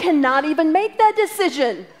 I cannot even make that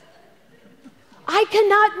decision. I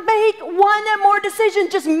cannot make one more decision.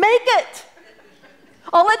 Just make it.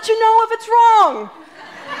 I'll let you know if it's wrong.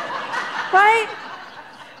 Right?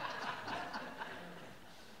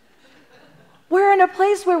 We're in a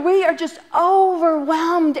place where we are just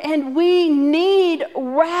overwhelmed and we need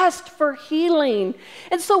rest for healing.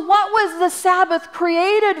 And so what was the Sabbath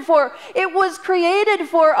created for? It was created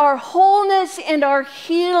for our wholeness and our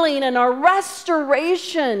healing and our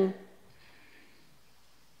restoration.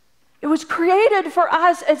 It was created for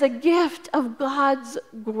us as a gift of God's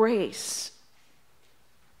grace.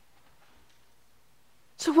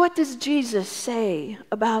 So what does Jesus say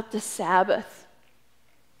about the Sabbath?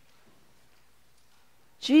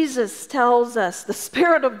 Jesus tells us the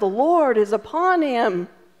Spirit of the Lord is upon him.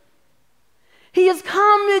 He has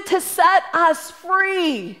come to set us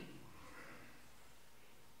free.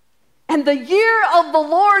 And the year of the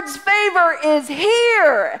Lord's favor is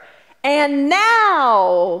here and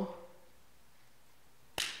now.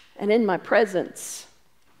 And in my presence,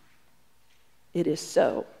 it is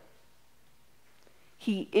so.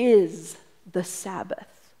 He is the Sabbath.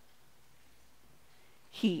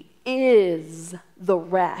 He is the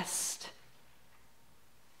rest.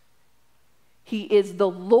 He is the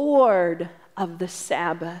Lord of the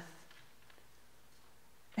Sabbath.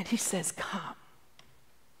 And he says, come.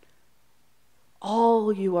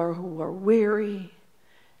 All you are who are weary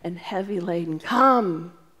and heavy laden,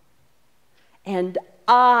 come. And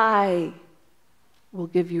I will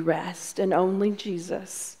give you rest. And only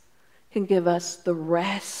Jesus can give us the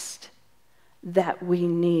rest that we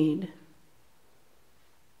need.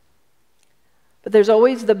 But there's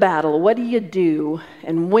always the battle. What do you do?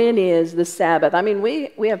 And when is the Sabbath? I mean,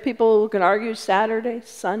 we have people who can argue Saturday,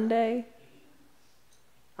 Sunday.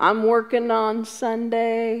 I'm working on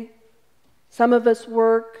Sunday. Some of us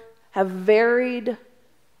have varied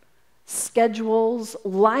schedules.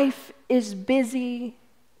 Life is busy.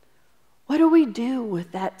 What do we do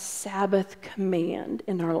with that Sabbath command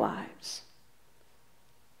in our lives?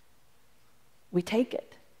 We take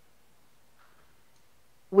it.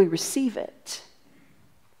 We receive it.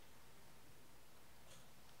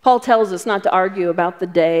 Paul tells us not to argue about the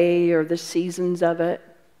day or the seasons of it.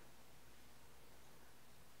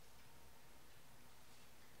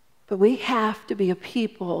 But we have to be a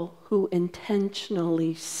people who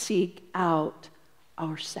intentionally seek out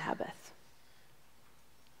our Sabbath.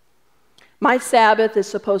 My Sabbath is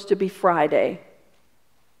supposed to be Friday.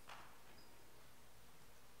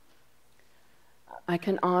 I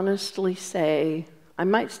can honestly say I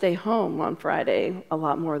might stay home on Friday a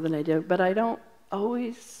lot more than I do, but I don't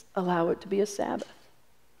always allow it to be a Sabbath.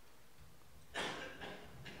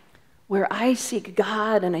 Where I seek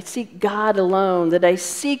God and I seek God alone, that I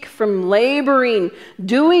seek from laboring,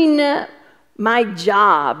 doing my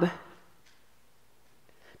job.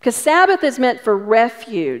 Because Sabbath is meant for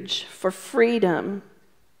refuge, for freedom,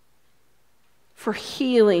 for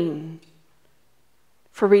healing,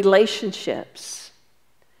 for relationships,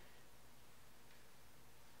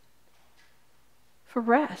 for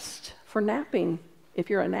rest, for napping. If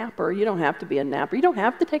you're a napper, you don't have to be a napper. You don't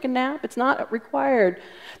have to take a nap. It's not required.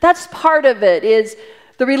 That's part of it, is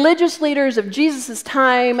the religious leaders of Jesus'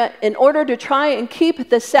 time, in order to try and keep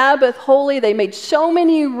the Sabbath holy, they made so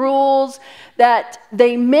many rules that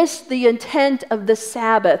they missed the intent of the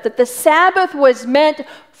Sabbath. That the Sabbath was meant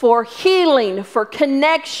for healing, for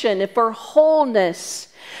connection, for wholeness.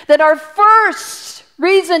 That our first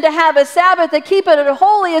reason to have a Sabbath, to keep it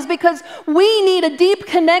holy, is because we need a deep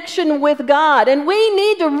connection with God, and we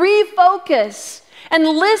need to refocus and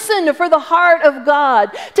listen for the heart of God,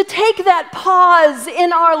 to take that pause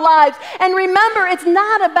in our lives and remember it's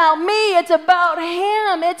not about me, it's about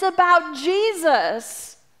Him, it's about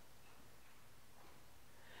Jesus.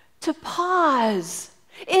 To pause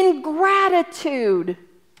in gratitude,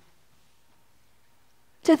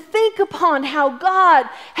 to think upon how God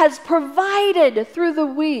has provided through the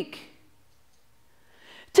week.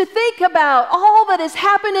 To think about all that has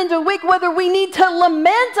happened in the week, whether we need to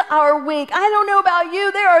lament our week. I don't know about you,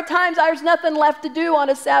 there are times there's nothing left to do on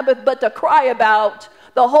a Sabbath but to cry about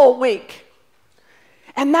the whole week.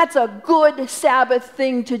 And that's a good Sabbath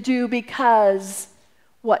thing to do, because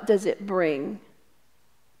what does it bring?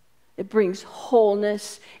 It brings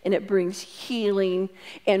wholeness and it brings healing.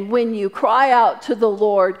 And when you cry out to the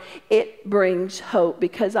Lord, it brings hope,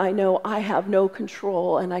 because I know I have no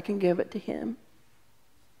control and I can give it to Him.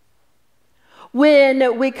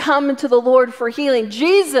 When we come to the Lord for healing,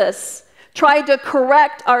 Jesus tried to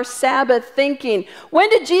correct our Sabbath thinking. When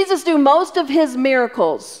did Jesus do most of His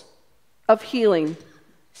miracles of healing?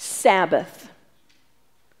 Sabbath.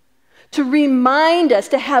 To remind us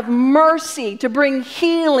to have mercy, to bring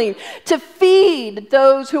healing, to feed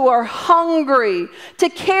those who are hungry, to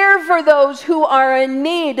care for those who are in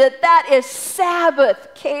need. That is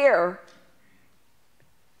Sabbath care.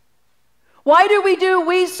 Why do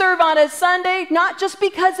we serve on a Sunday? Not just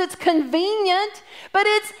because it's convenient, but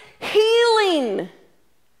it's healing.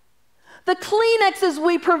 The Kleenexes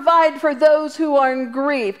we provide for those who are in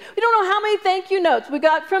grief. We don't know how many thank you notes we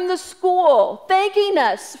got from the school thanking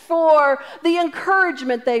us for the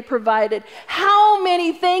encouragement they provided. How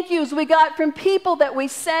many thank yous we got from people that we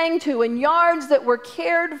sang to in yards that were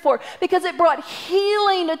cared for, because it brought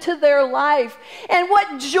healing to their life. And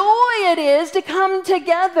what joy it is to come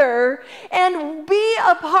together and be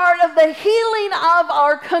a part of the healing of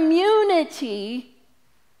our community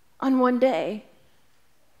on one day.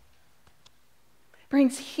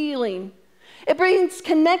 Brings healing. It brings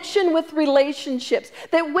connection with relationships.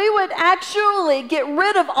 That we would actually get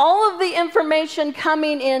rid of all of the information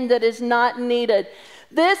coming in that is not needed.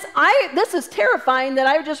 This is terrifying that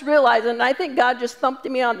I just realized, and I think God just thumped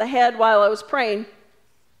me on the head while I was praying,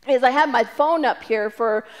 is I had my phone up here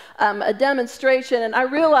for a demonstration, and I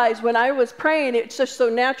realized when I was praying, it's just so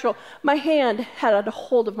natural, my hand had a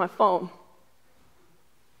hold of my phone.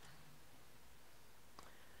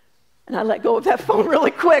 And I let go of that phone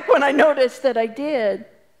really quick when I noticed that I did.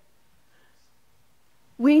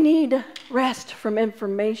 We need rest from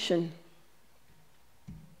information.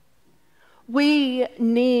 We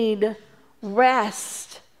need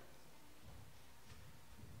rest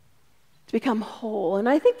to become whole. And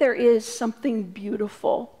I think there is something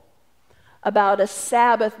beautiful about a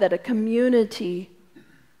Sabbath that a community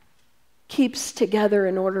keeps together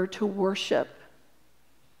in order to worship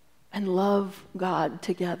and love God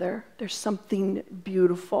together. There's something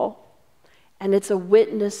beautiful. and it's a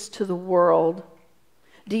witness to the world.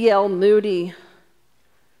 D.L. Moody,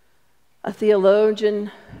 a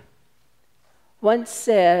theologian, once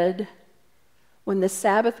said, when the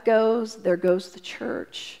Sabbath goes, there goes the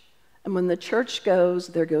church. And when the church goes,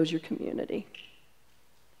 there goes your community.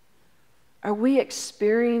 Are we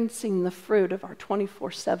experiencing the fruit of our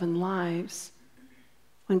 24/7 lives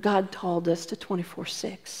when God called us to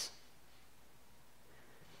 24/6?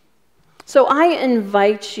 So I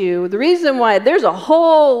invite you, the reason why, there's a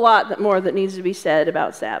whole lot more that needs to be said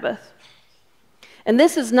about Sabbath. And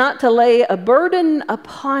this is not to lay a burden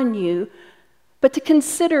upon you, but to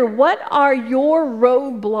consider what are your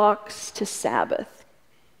roadblocks to Sabbath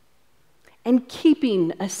and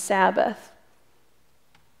keeping a Sabbath.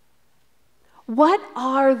 What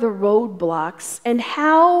are the roadblocks, and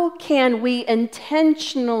how can we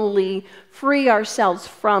intentionally free ourselves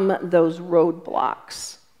from those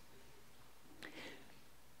roadblocks?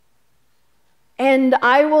 And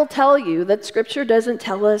I will tell you that Scripture doesn't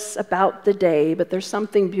tell us about the day, but there's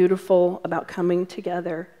something beautiful about coming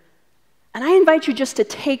together. And I invite you just to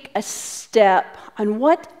take a step on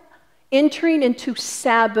what entering into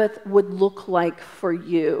Sabbath would look like for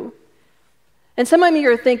you. And some of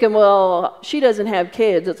you are thinking, well, she doesn't have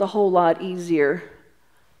kids, it's a whole lot easier.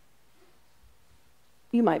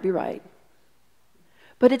 You might be right.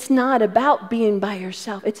 But it's not about being by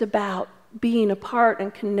yourself, it's about being apart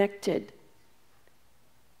and connected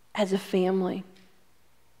as a family.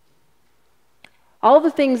 All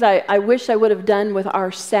the things I wish I would have done with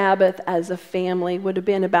our Sabbath as a family would have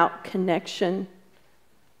been about connection,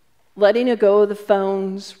 letting go of the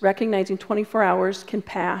phones, recognizing 24 hours can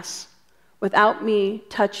pass without me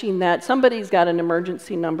touching that. Somebody's got an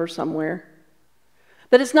emergency number somewhere.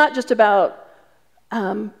 But it's not just about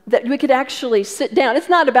that we could actually sit down. It's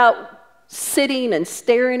not about sitting and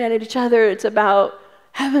staring at each other. It's about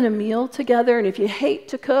having a meal together. And if you hate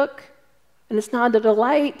to cook and it's not a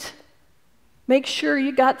delight, make sure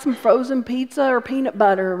you got some frozen pizza or peanut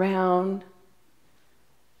butter around.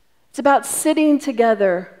 It's about sitting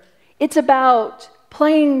together. It's about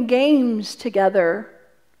playing games together.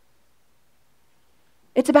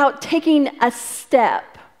 It's about taking a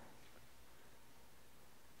step.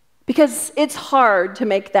 Because it's hard to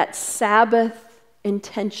make that Sabbath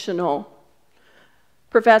intentional.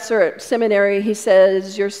 Professor at seminary, he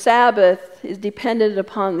says, your Sabbath is dependent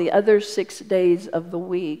upon the other 6 days of the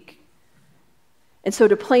week. And so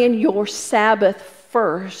to plan your Sabbath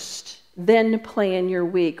first, then plan your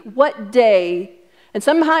week. What day? And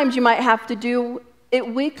sometimes you might have to do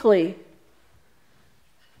it weekly,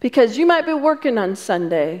 because you might be working on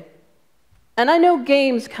Sunday. And I know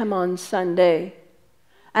games come on Sunday.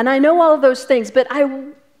 And I know all of those things, but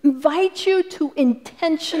I invite you to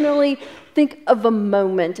intentionally think of a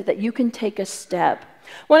moment that you can take a step.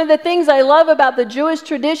 One of the things I love about the Jewish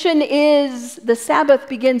tradition is the Sabbath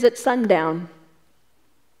begins at sundown.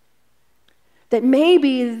 That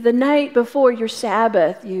maybe the night before your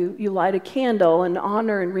Sabbath, you light a candle in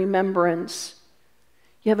honor and remembrance.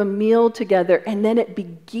 You have a meal together, and then it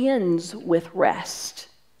begins with rest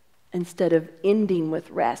instead of ending with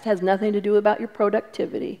rest. It has nothing to do about your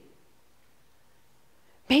productivity.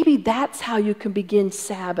 Maybe that's how you can begin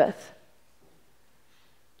Sabbath.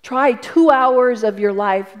 Try 2 hours of your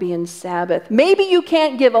life being Sabbath. Maybe you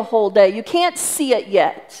can't give a whole day. You can't see it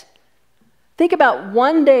yet. Think about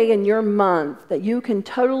one day in your month that you can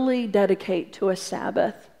totally dedicate to a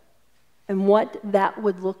Sabbath and what that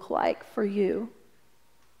would look like for you.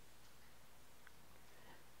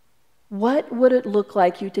 What would it look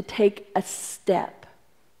like you to take a step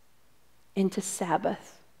into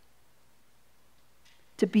Sabbath?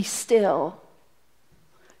 To be still,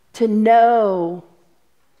 to know,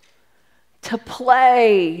 to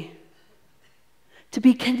play, to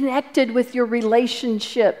be connected with your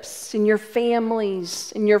relationships and your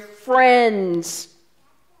families and your friends.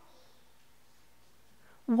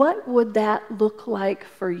 What would that look like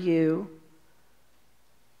for you?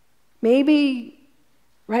 Maybe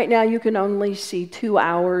right now you can only see 2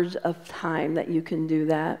 hours of time that you can do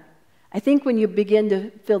that. I think when you begin to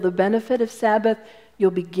feel the benefit of Sabbath,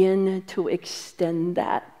 you'll begin to extend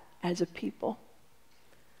that as a people.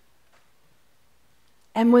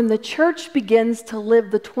 And when the church begins to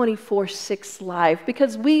live the 24/6 life,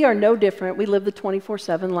 because we are no different, we live the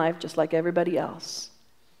 24/7 life just like everybody else.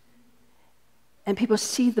 And people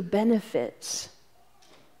see the benefits.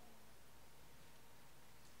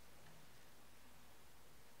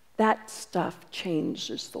 That stuff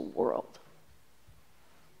changes the world.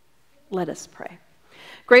 Let us pray.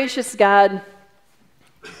 Gracious God,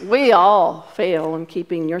 we all fail in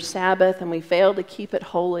keeping your Sabbath, and we fail to keep it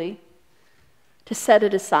holy, to set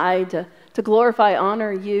it aside, to glorify,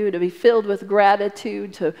 honor you, to be filled with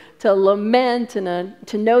gratitude, to lament, and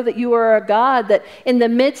to know that you are a God that in the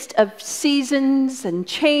midst of seasons and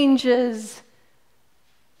changes,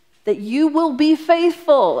 that you will be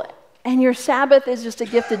faithful. And your Sabbath is just a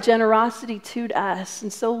gift of generosity to us.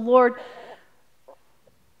 And so, Lord,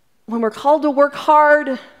 when we're called to work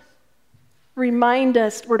hard, remind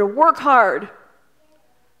us we're to work hard,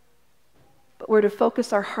 but we're to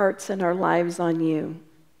focus our hearts and our lives on you.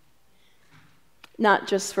 Not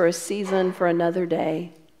just for a season, for another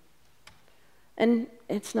day. And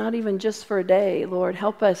it's not even just for a day, Lord.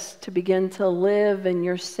 Help us to begin to live in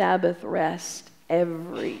your Sabbath rest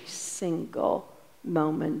every single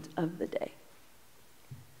moment of the day.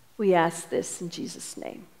 We ask this in Jesus'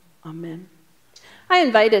 name. Amen. I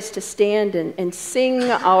invite us to stand and sing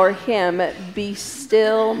our hymn, Be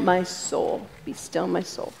Still My Soul. Be Still My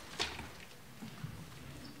Soul.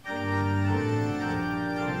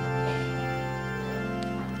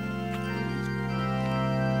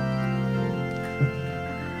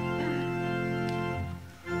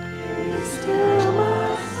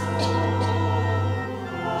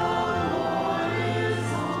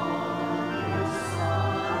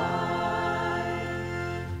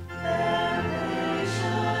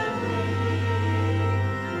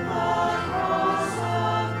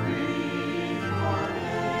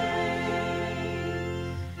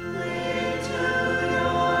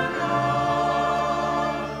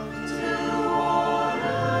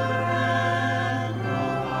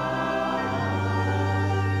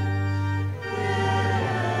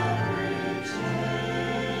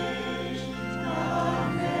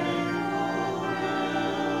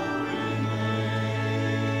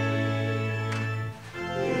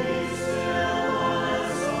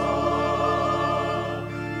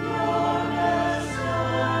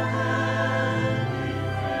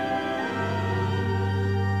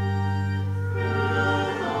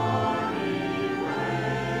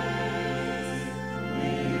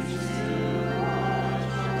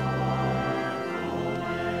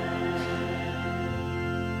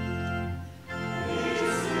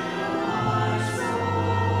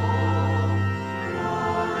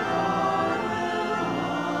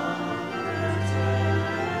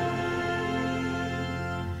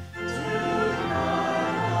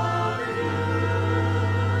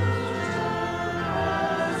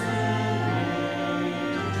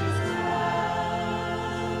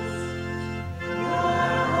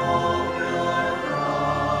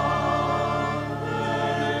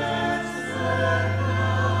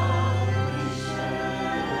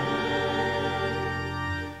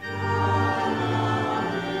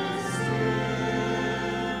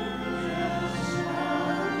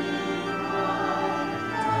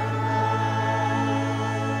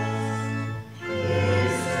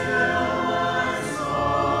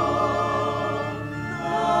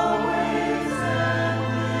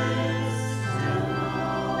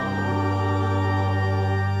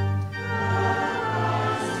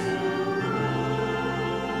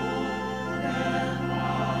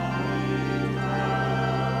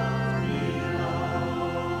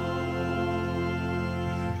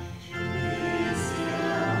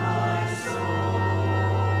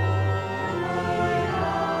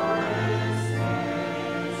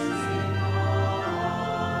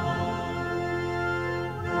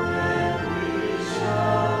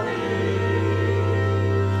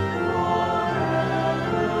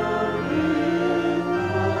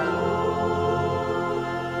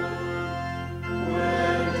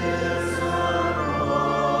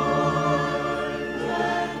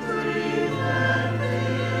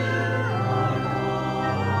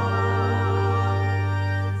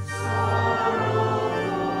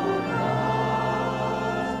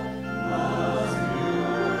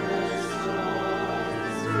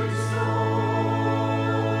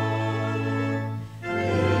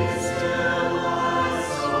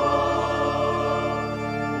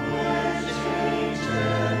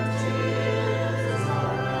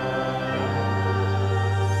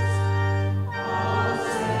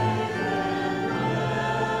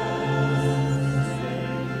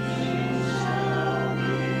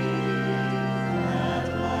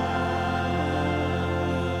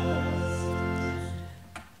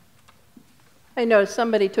 I know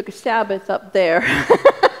somebody took a Sabbath up there.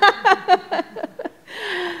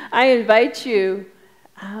 I invite you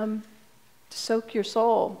to soak your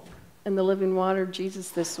soul in the living water of Jesus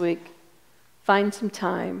this week. Find some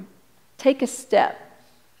time. Take a step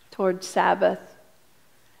towards Sabbath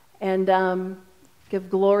and give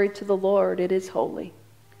glory to the Lord. It is holy.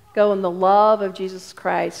 Go in the love of Jesus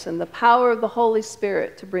Christ and the power of the Holy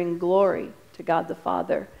Spirit to bring glory to God the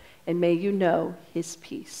Father. And may you know his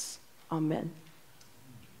peace. Amen.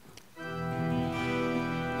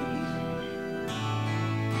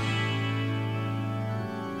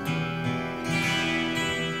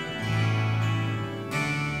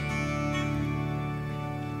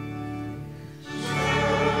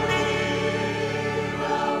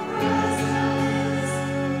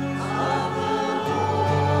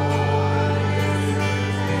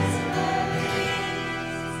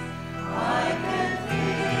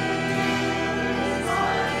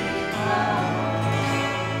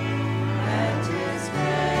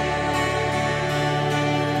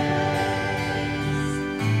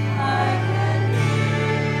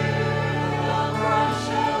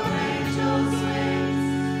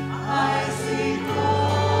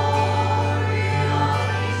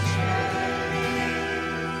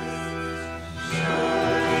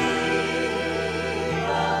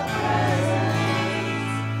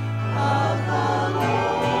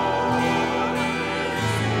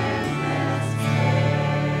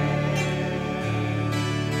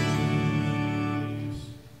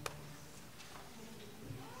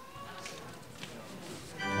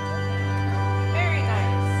 Very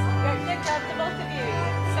nice. Good job to both of you.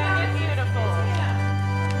 Sounded beautiful.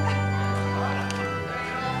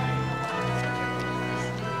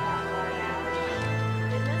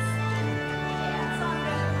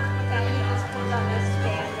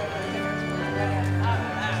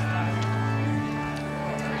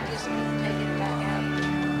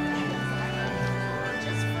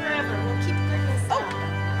 Just forever. We'll keep doing this. Oh.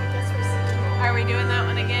 I guess we're singing. Are we doing that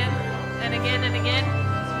one again? And again and again?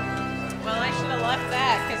 Well, I should have left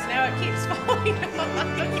that because now it keeps falling off.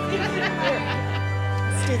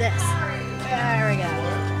 Let's do this. There we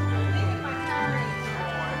go.